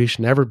with Voodoo. He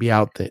should never be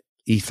out the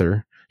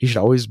ether. He should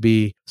always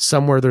be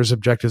somewhere there's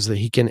objectives that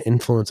he can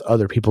influence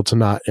other people to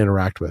not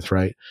interact with,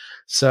 right?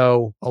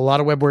 So a lot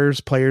of Web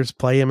Warriors players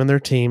play him in their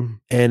team,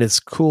 and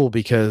it's cool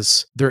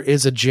because there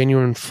is a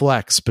genuine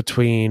flex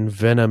between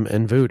Venom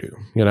and Voodoo,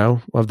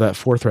 of that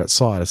 4-threat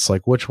slot. It's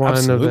like, which one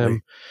of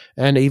them?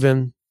 And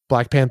even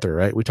Black Panther,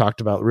 right? We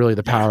talked about really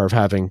the power of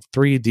having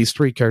these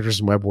three characters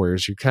in Web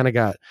Warriors. You kind of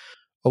got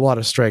a lot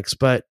of strengths,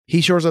 but he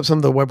shores up some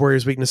of the Web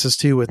Warriors' weaknesses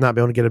too, with not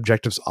being able to get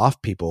objectives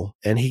off people,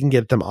 and he can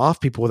get them off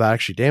people without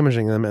actually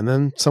damaging them. And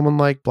then someone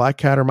like Black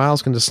Cat or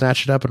Miles can just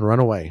snatch it up and run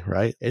away,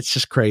 right? It's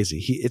just crazy.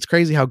 It's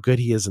crazy how good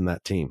he is in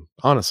that team,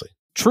 honestly.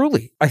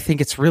 Truly, I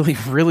think it's really,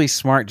 really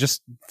smart.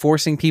 Just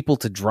forcing people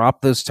to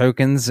drop those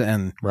tokens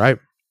and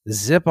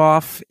zip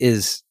off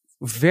is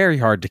very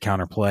hard to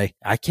counterplay.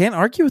 I can't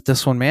argue with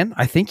this one, man.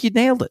 I think you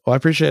nailed it. Well, I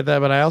appreciate that,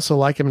 but I also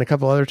like him in a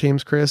couple other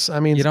teams, Chris. I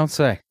mean, you don't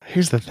say.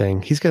 Here's the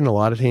thing. He's getting a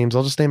lot of teams.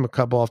 I'll just name a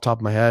couple off the top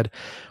of my head.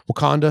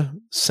 Wakanda,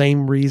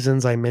 same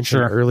reasons I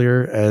mentioned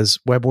earlier as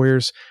Web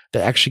Warriors.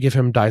 They actually give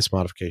him dice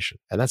modification,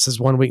 and that's his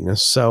one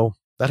weakness. So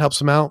that helps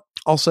him out.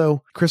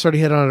 Also, Chris already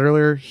hit on it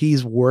earlier.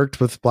 He's worked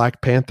with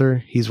Black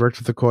Panther. He's worked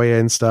with Okoye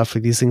and stuff.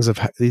 Like these things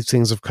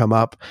have come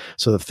up.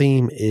 So the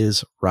theme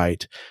is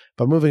right.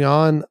 But moving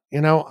on,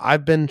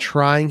 I've been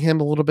trying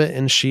him a little bit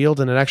in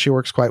S.H.I.E.L.D., and it actually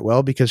works quite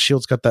well because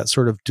S.H.I.E.L.D.'s got that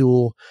sort of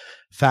dual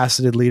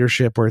faceted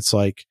leadership where it's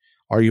like,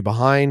 Are you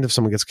behind? If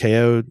someone gets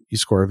KO'd, you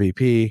score a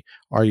VP.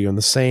 Are you in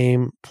the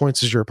same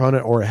points as your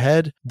opponent or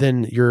ahead?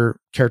 Then your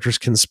characters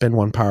can spend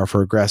 1 power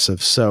for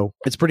aggressive. So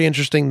it's pretty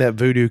interesting that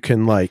Voodoo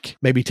can like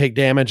maybe take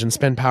damage and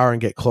spend power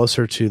and get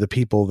closer to the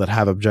people that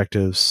have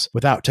objectives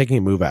without taking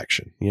a move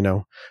action, you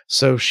know?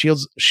 So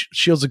shield's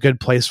a good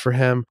place for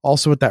him.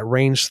 Also with that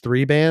range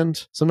 3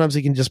 band, sometimes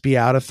he can just be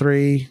out of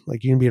 3,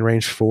 like you can be in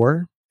range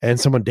 4. And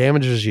someone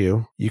damages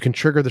you, you can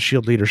trigger the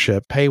shield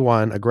leadership, pay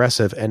 1,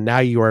 aggressive, and now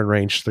you are in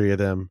range 3 of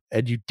them.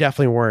 And you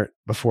definitely weren't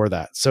before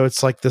that. So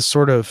it's like this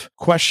sort of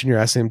question you're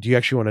asking him, do you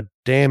actually want to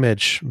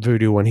damage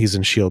Voodoo when he's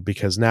in shield?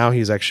 Because now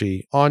he's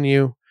actually on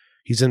you.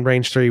 He's in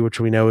range 3, which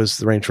we know is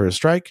the range for his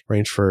strike,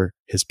 range for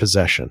his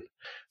possession.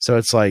 So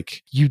it's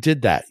like, you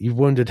did that. You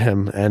wounded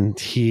him and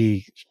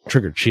he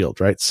triggered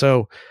shield, right?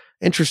 So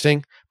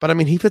interesting. But I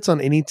mean, he fits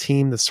on any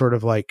team that's sort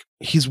of like,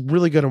 he's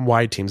really good on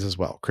wide teams as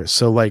well, Chris.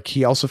 So like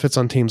he also fits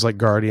on teams like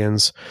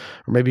Guardians,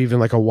 or maybe even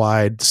like a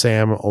wide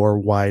Sam or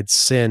wide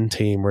Sin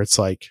team where it's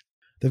like,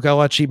 they've got a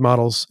lot of cheap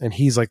models and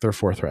he's like their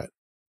 4th threat.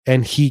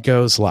 And he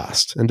goes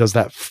last and does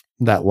that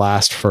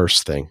last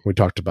first thing we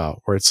talked about,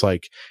 where it's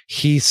like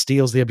he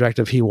steals the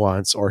objective he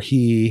wants, or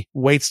he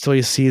waits till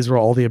he sees where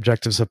all the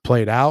objectives have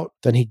played out.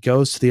 Then he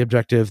goes to the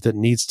objective that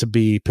needs to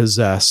be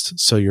possessed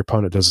so your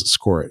opponent doesn't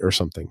score it or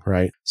something,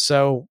 right?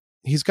 So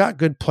he's got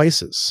good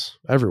places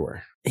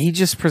everywhere. He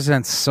just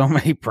presents so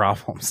many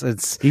problems.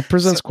 He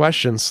presents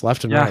questions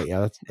left and right.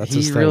 Yeah, that's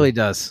his thing. He really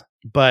does.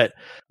 But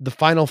the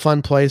final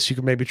fun place you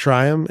can maybe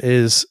try him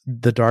is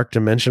the Dark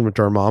Dimension with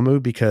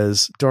Dormammu,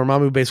 because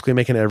Dormammu basically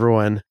making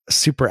everyone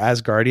super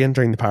Asgardian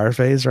during the power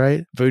phase,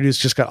 right? Voodoo's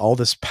just got all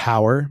this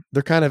power.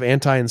 They're kind of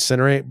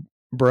anti-incinerate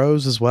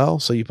bros as well.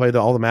 So you play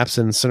all the maps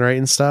in Incinerate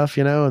and stuff,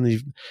 you know,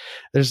 and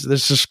there's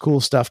just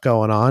cool stuff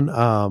going on.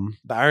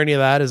 The irony of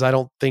that is I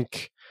don't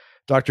think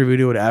Dr.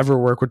 Voodoo would ever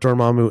work with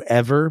Dormammu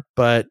ever,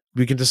 but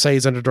we can just say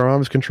he's under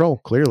Dormammu's control,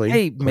 clearly.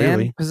 Hey,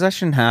 man,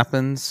 possession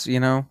happens, you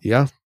know?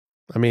 Yeah.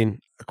 I mean,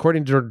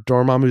 according to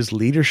Dormammu's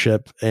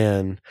leadership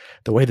and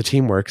the way the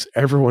team works,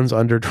 everyone's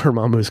under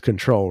Dormammu's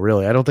control,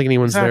 really. I don't think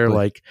anyone's there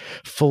like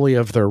fully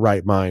of their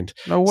right mind.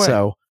 No way.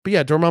 So, but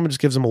yeah, Dormammu just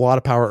gives him a lot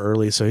of power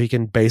early, so he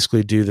can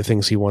basically do the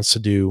things he wants to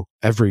do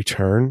every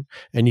turn.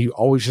 And you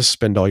always just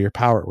spend all your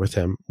power with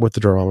him, with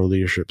the Dormammu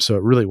leadership. So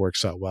it really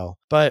works out well.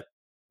 But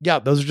yeah,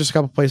 those are just a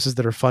couple places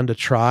that are fun to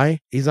try.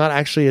 He's not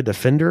actually a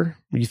defender.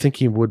 You think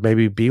he would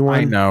maybe be one?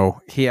 I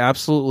know. He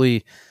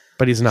absolutely...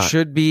 But he's not.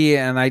 Should be,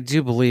 and I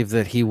do believe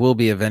that he will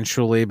be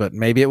eventually, but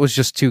maybe it was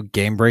just too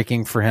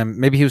game-breaking for him.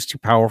 Maybe he was too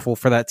powerful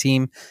for that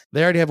team.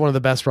 They already have one of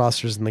the best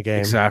rosters in the game.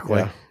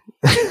 Exactly.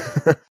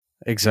 Yeah.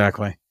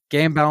 Exactly.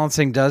 Game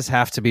balancing does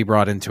have to be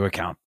brought into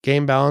account.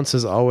 Game balance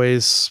is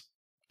always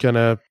going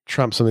to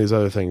trump some of these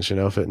other things, you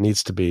know, if it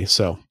needs to be.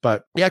 So,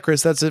 but yeah,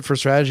 Chris, that's it for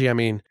strategy. I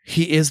mean,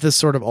 he is this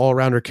sort of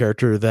all-rounder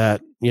character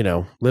that, you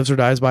know, lives or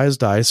dies by his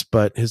dice,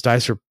 but his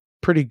dice are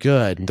pretty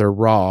good. They're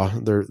raw.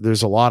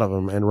 There's a lot of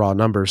them and raw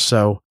numbers.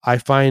 So I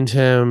find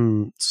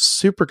him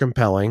super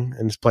compelling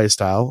in his play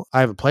style.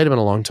 I haven't played him in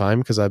a long time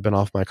because I've been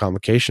off my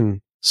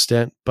convocation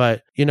stint.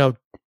 But, you know,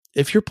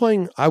 if you're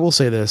playing, I will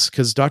say this,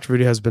 because Dr.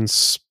 Voodoo has been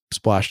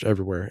splashed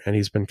everywhere and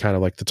he's been kind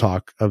of like the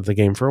talk of the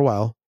game for a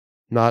while.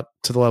 Not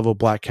to the level of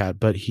Black Cat,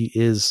 but he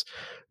is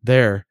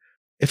there.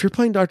 If you're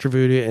playing Dr.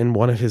 Voodoo in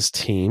one of his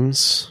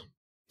teams,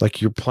 like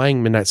you're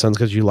playing Midnight Suns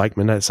because you like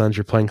Midnight Suns,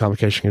 you're playing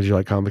Convocation because you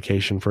like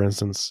Convocation, for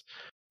instance,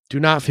 do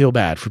not feel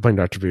bad for playing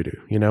Dr. Voodoo.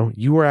 You know,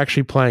 you are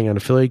actually playing an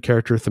affiliated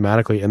character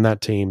thematically in that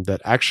team that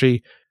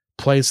actually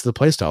plays the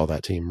playstyle of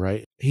that team,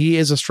 right? He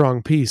is a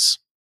strong piece,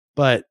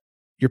 but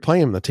you're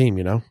playing him in the team,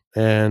 you know?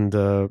 And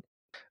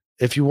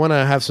if you want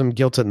to have some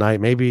guilt at night,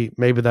 maybe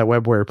that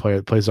web warrior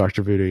plays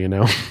Dr. Voodoo, you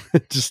know?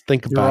 Just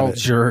think about it. You're all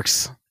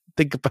jerks.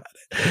 Think about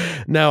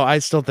it. No, I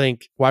still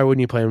think, why wouldn't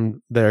you play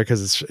him there?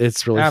 Because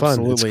it's really fun.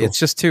 Absolutely. It's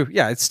just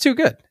it's too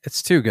good.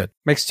 It's too good.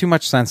 Makes too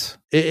much sense.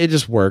 It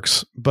just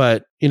works.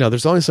 But, you know,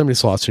 there's only so many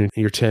slots in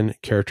your 10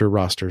 character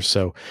roster.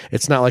 So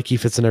it's not like he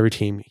fits in every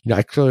team. You know,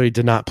 I clearly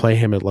did not play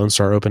him at Lone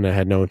Star Open. I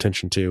had no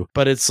intention to.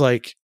 But it's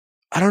like,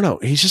 I don't know.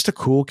 He's just a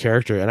cool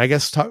character. And I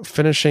guess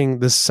finishing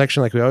this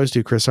section like we always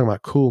do, Chris, talking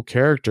about cool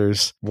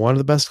characters, one of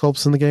the best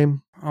sculpts in the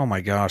game. Oh my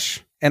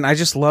gosh. And I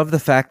just love the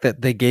fact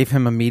that they gave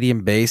him a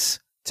medium base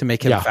to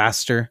make him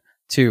faster,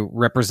 to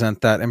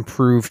represent that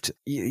improved,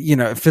 you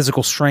know,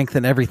 physical strength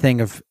and everything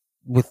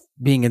with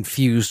being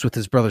infused with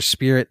his brother's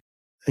spirit.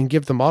 And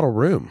give the model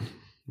room.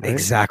 Right?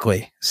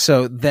 Exactly.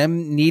 So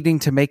them needing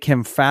to make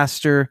him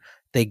faster,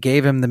 they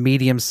gave him the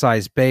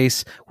medium-sized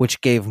base,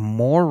 which gave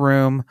more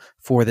room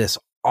for this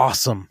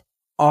awesome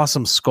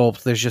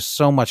sculpt. There's just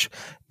so much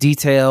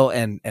detail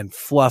and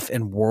fluff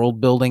and world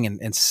building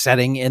and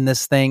setting in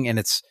this thing, and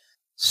it's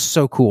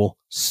so cool,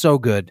 so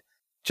good.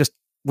 Just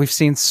we've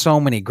seen so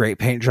many great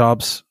paint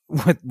jobs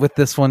with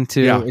this one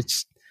too.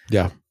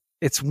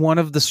 It's one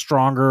of the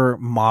stronger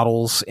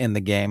models in the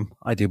game,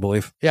 I do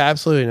believe. Yeah,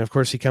 absolutely. And of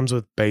course, he comes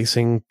with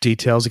basing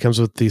details. He comes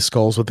with these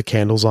skulls with the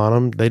candles on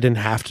them. They didn't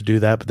have to do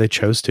that, but they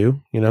chose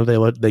to. You know,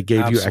 they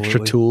gave you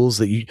extra tools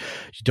that you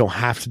don't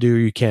have to do or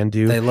you can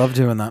do. They love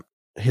doing that.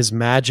 His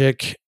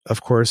magic,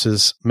 of course,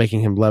 is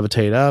making him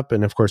levitate up.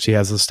 And of course, he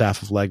has the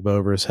staff of Legba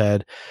over his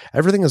head.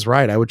 Everything is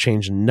right. I would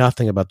change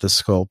nothing about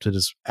this sculpt. It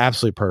is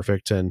absolutely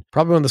perfect. And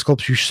probably one of the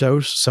sculpts you show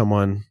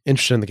someone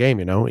interested in the game,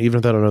 even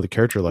if they don't know the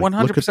character. Like,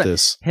 100%. Look at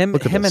this. Him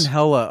and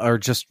Hela are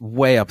just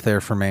way up there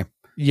for me.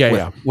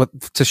 Yeah.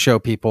 To show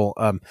people.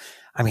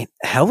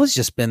 Hela's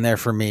just been there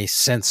for me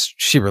since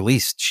she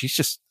released. She's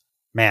just,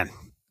 man.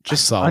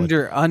 Just solid.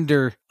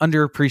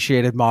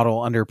 Underappreciated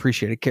model,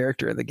 underappreciated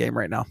character in the game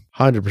right now.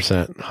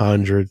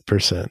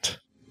 100%.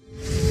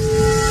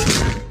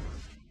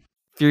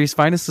 Furious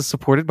Finest is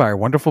supported by our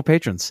wonderful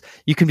patrons.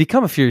 You can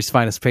become a Furious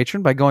Finest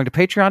patron by going to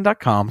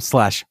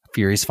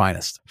patreon.com/Furious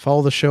Finest.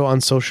 Follow the show on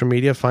social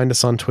media. Find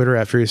us on Twitter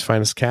at Furious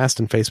Finest Cast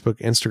and Facebook,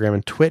 Instagram,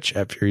 and Twitch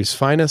at Furious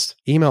Finest.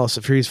 Email us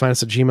at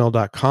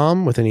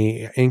furiousfinest@gmail.com with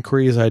any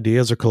inquiries,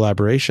 ideas, or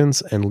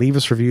collaborations, and leave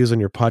us reviews on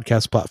your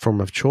podcast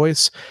platform of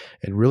choice.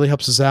 It really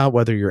helps us out,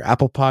 whether you're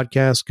Apple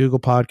Podcasts, Google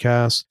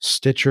Podcasts,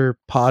 Stitcher,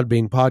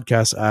 Podbean,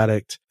 Podcast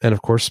Addict, and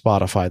of course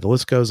Spotify. The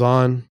list goes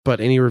on, but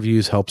any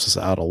reviews helps us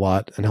out a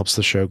lot and helps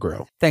the show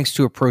grow. Thanks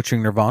to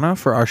Approaching Nirvana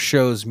for our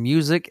show's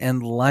music,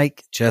 and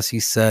like Jesse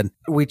said,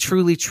 we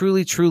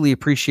truly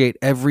appreciate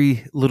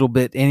every little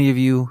bit any of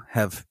you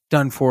have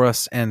done for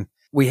us, and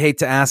we hate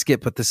to ask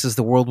it, but this is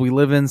the world we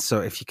live in,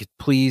 so if you could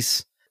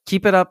please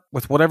keep it up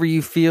with whatever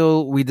you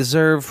feel we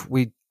deserve,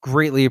 we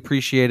greatly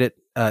appreciate it.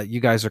 You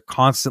guys are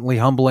constantly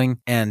humbling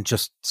and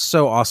just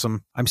so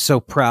awesome. I'm so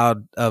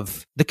proud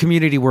of the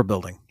community we're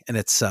building, and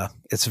it's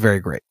very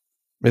great.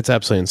 It's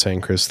absolutely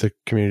insane, Chris, the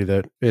community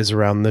that is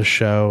around this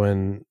show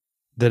and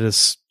that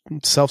is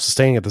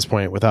self-sustaining at this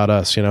point without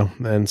us,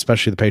 and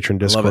especially the patron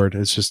Discord.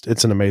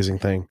 It's an amazing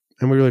thing.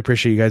 And we really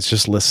appreciate you guys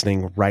just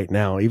listening right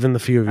now, even the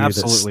few of you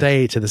that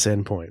stay to this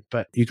end point.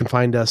 But you can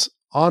find us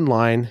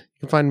online. You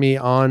can find me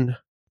on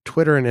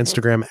Twitter and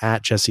Instagram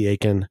at Jesse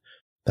Aiken.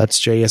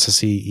 That's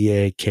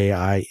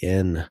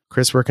JSSEEAKIN.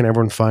 Chris, where can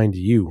everyone find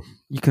you?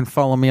 You can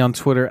follow me on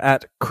Twitter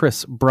at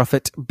Chris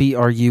Bruffett,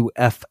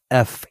 BRUFFETT.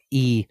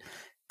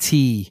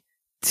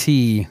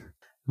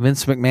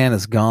 Vince McMahon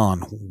is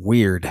gone.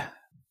 Weird.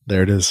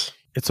 There it is.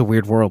 It's a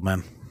weird world,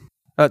 man.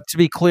 To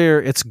be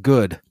clear, it's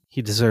good.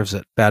 He deserves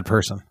it. Bad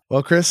person.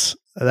 Well, Chris,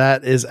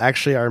 that is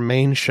actually our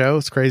main show.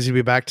 It's crazy to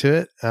be back to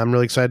it. I'm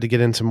really excited to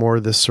get into more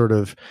of this sort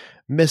of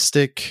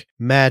mystic,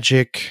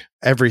 magic,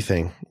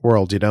 everything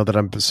world, that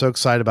I'm so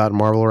excited about in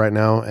Marvel right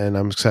now, and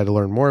I'm excited to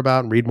learn more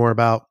about and read more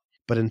about.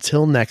 But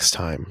until next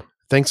time,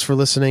 thanks for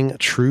listening,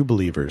 true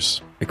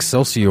believers.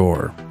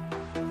 Excelsior.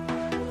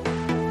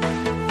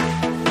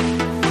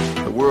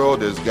 The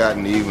world has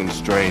gotten even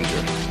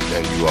stranger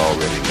than you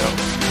already know.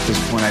 At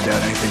this point, I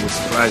doubt anything would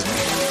surprise me.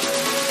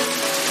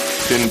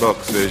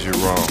 $10 says you're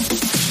wrong.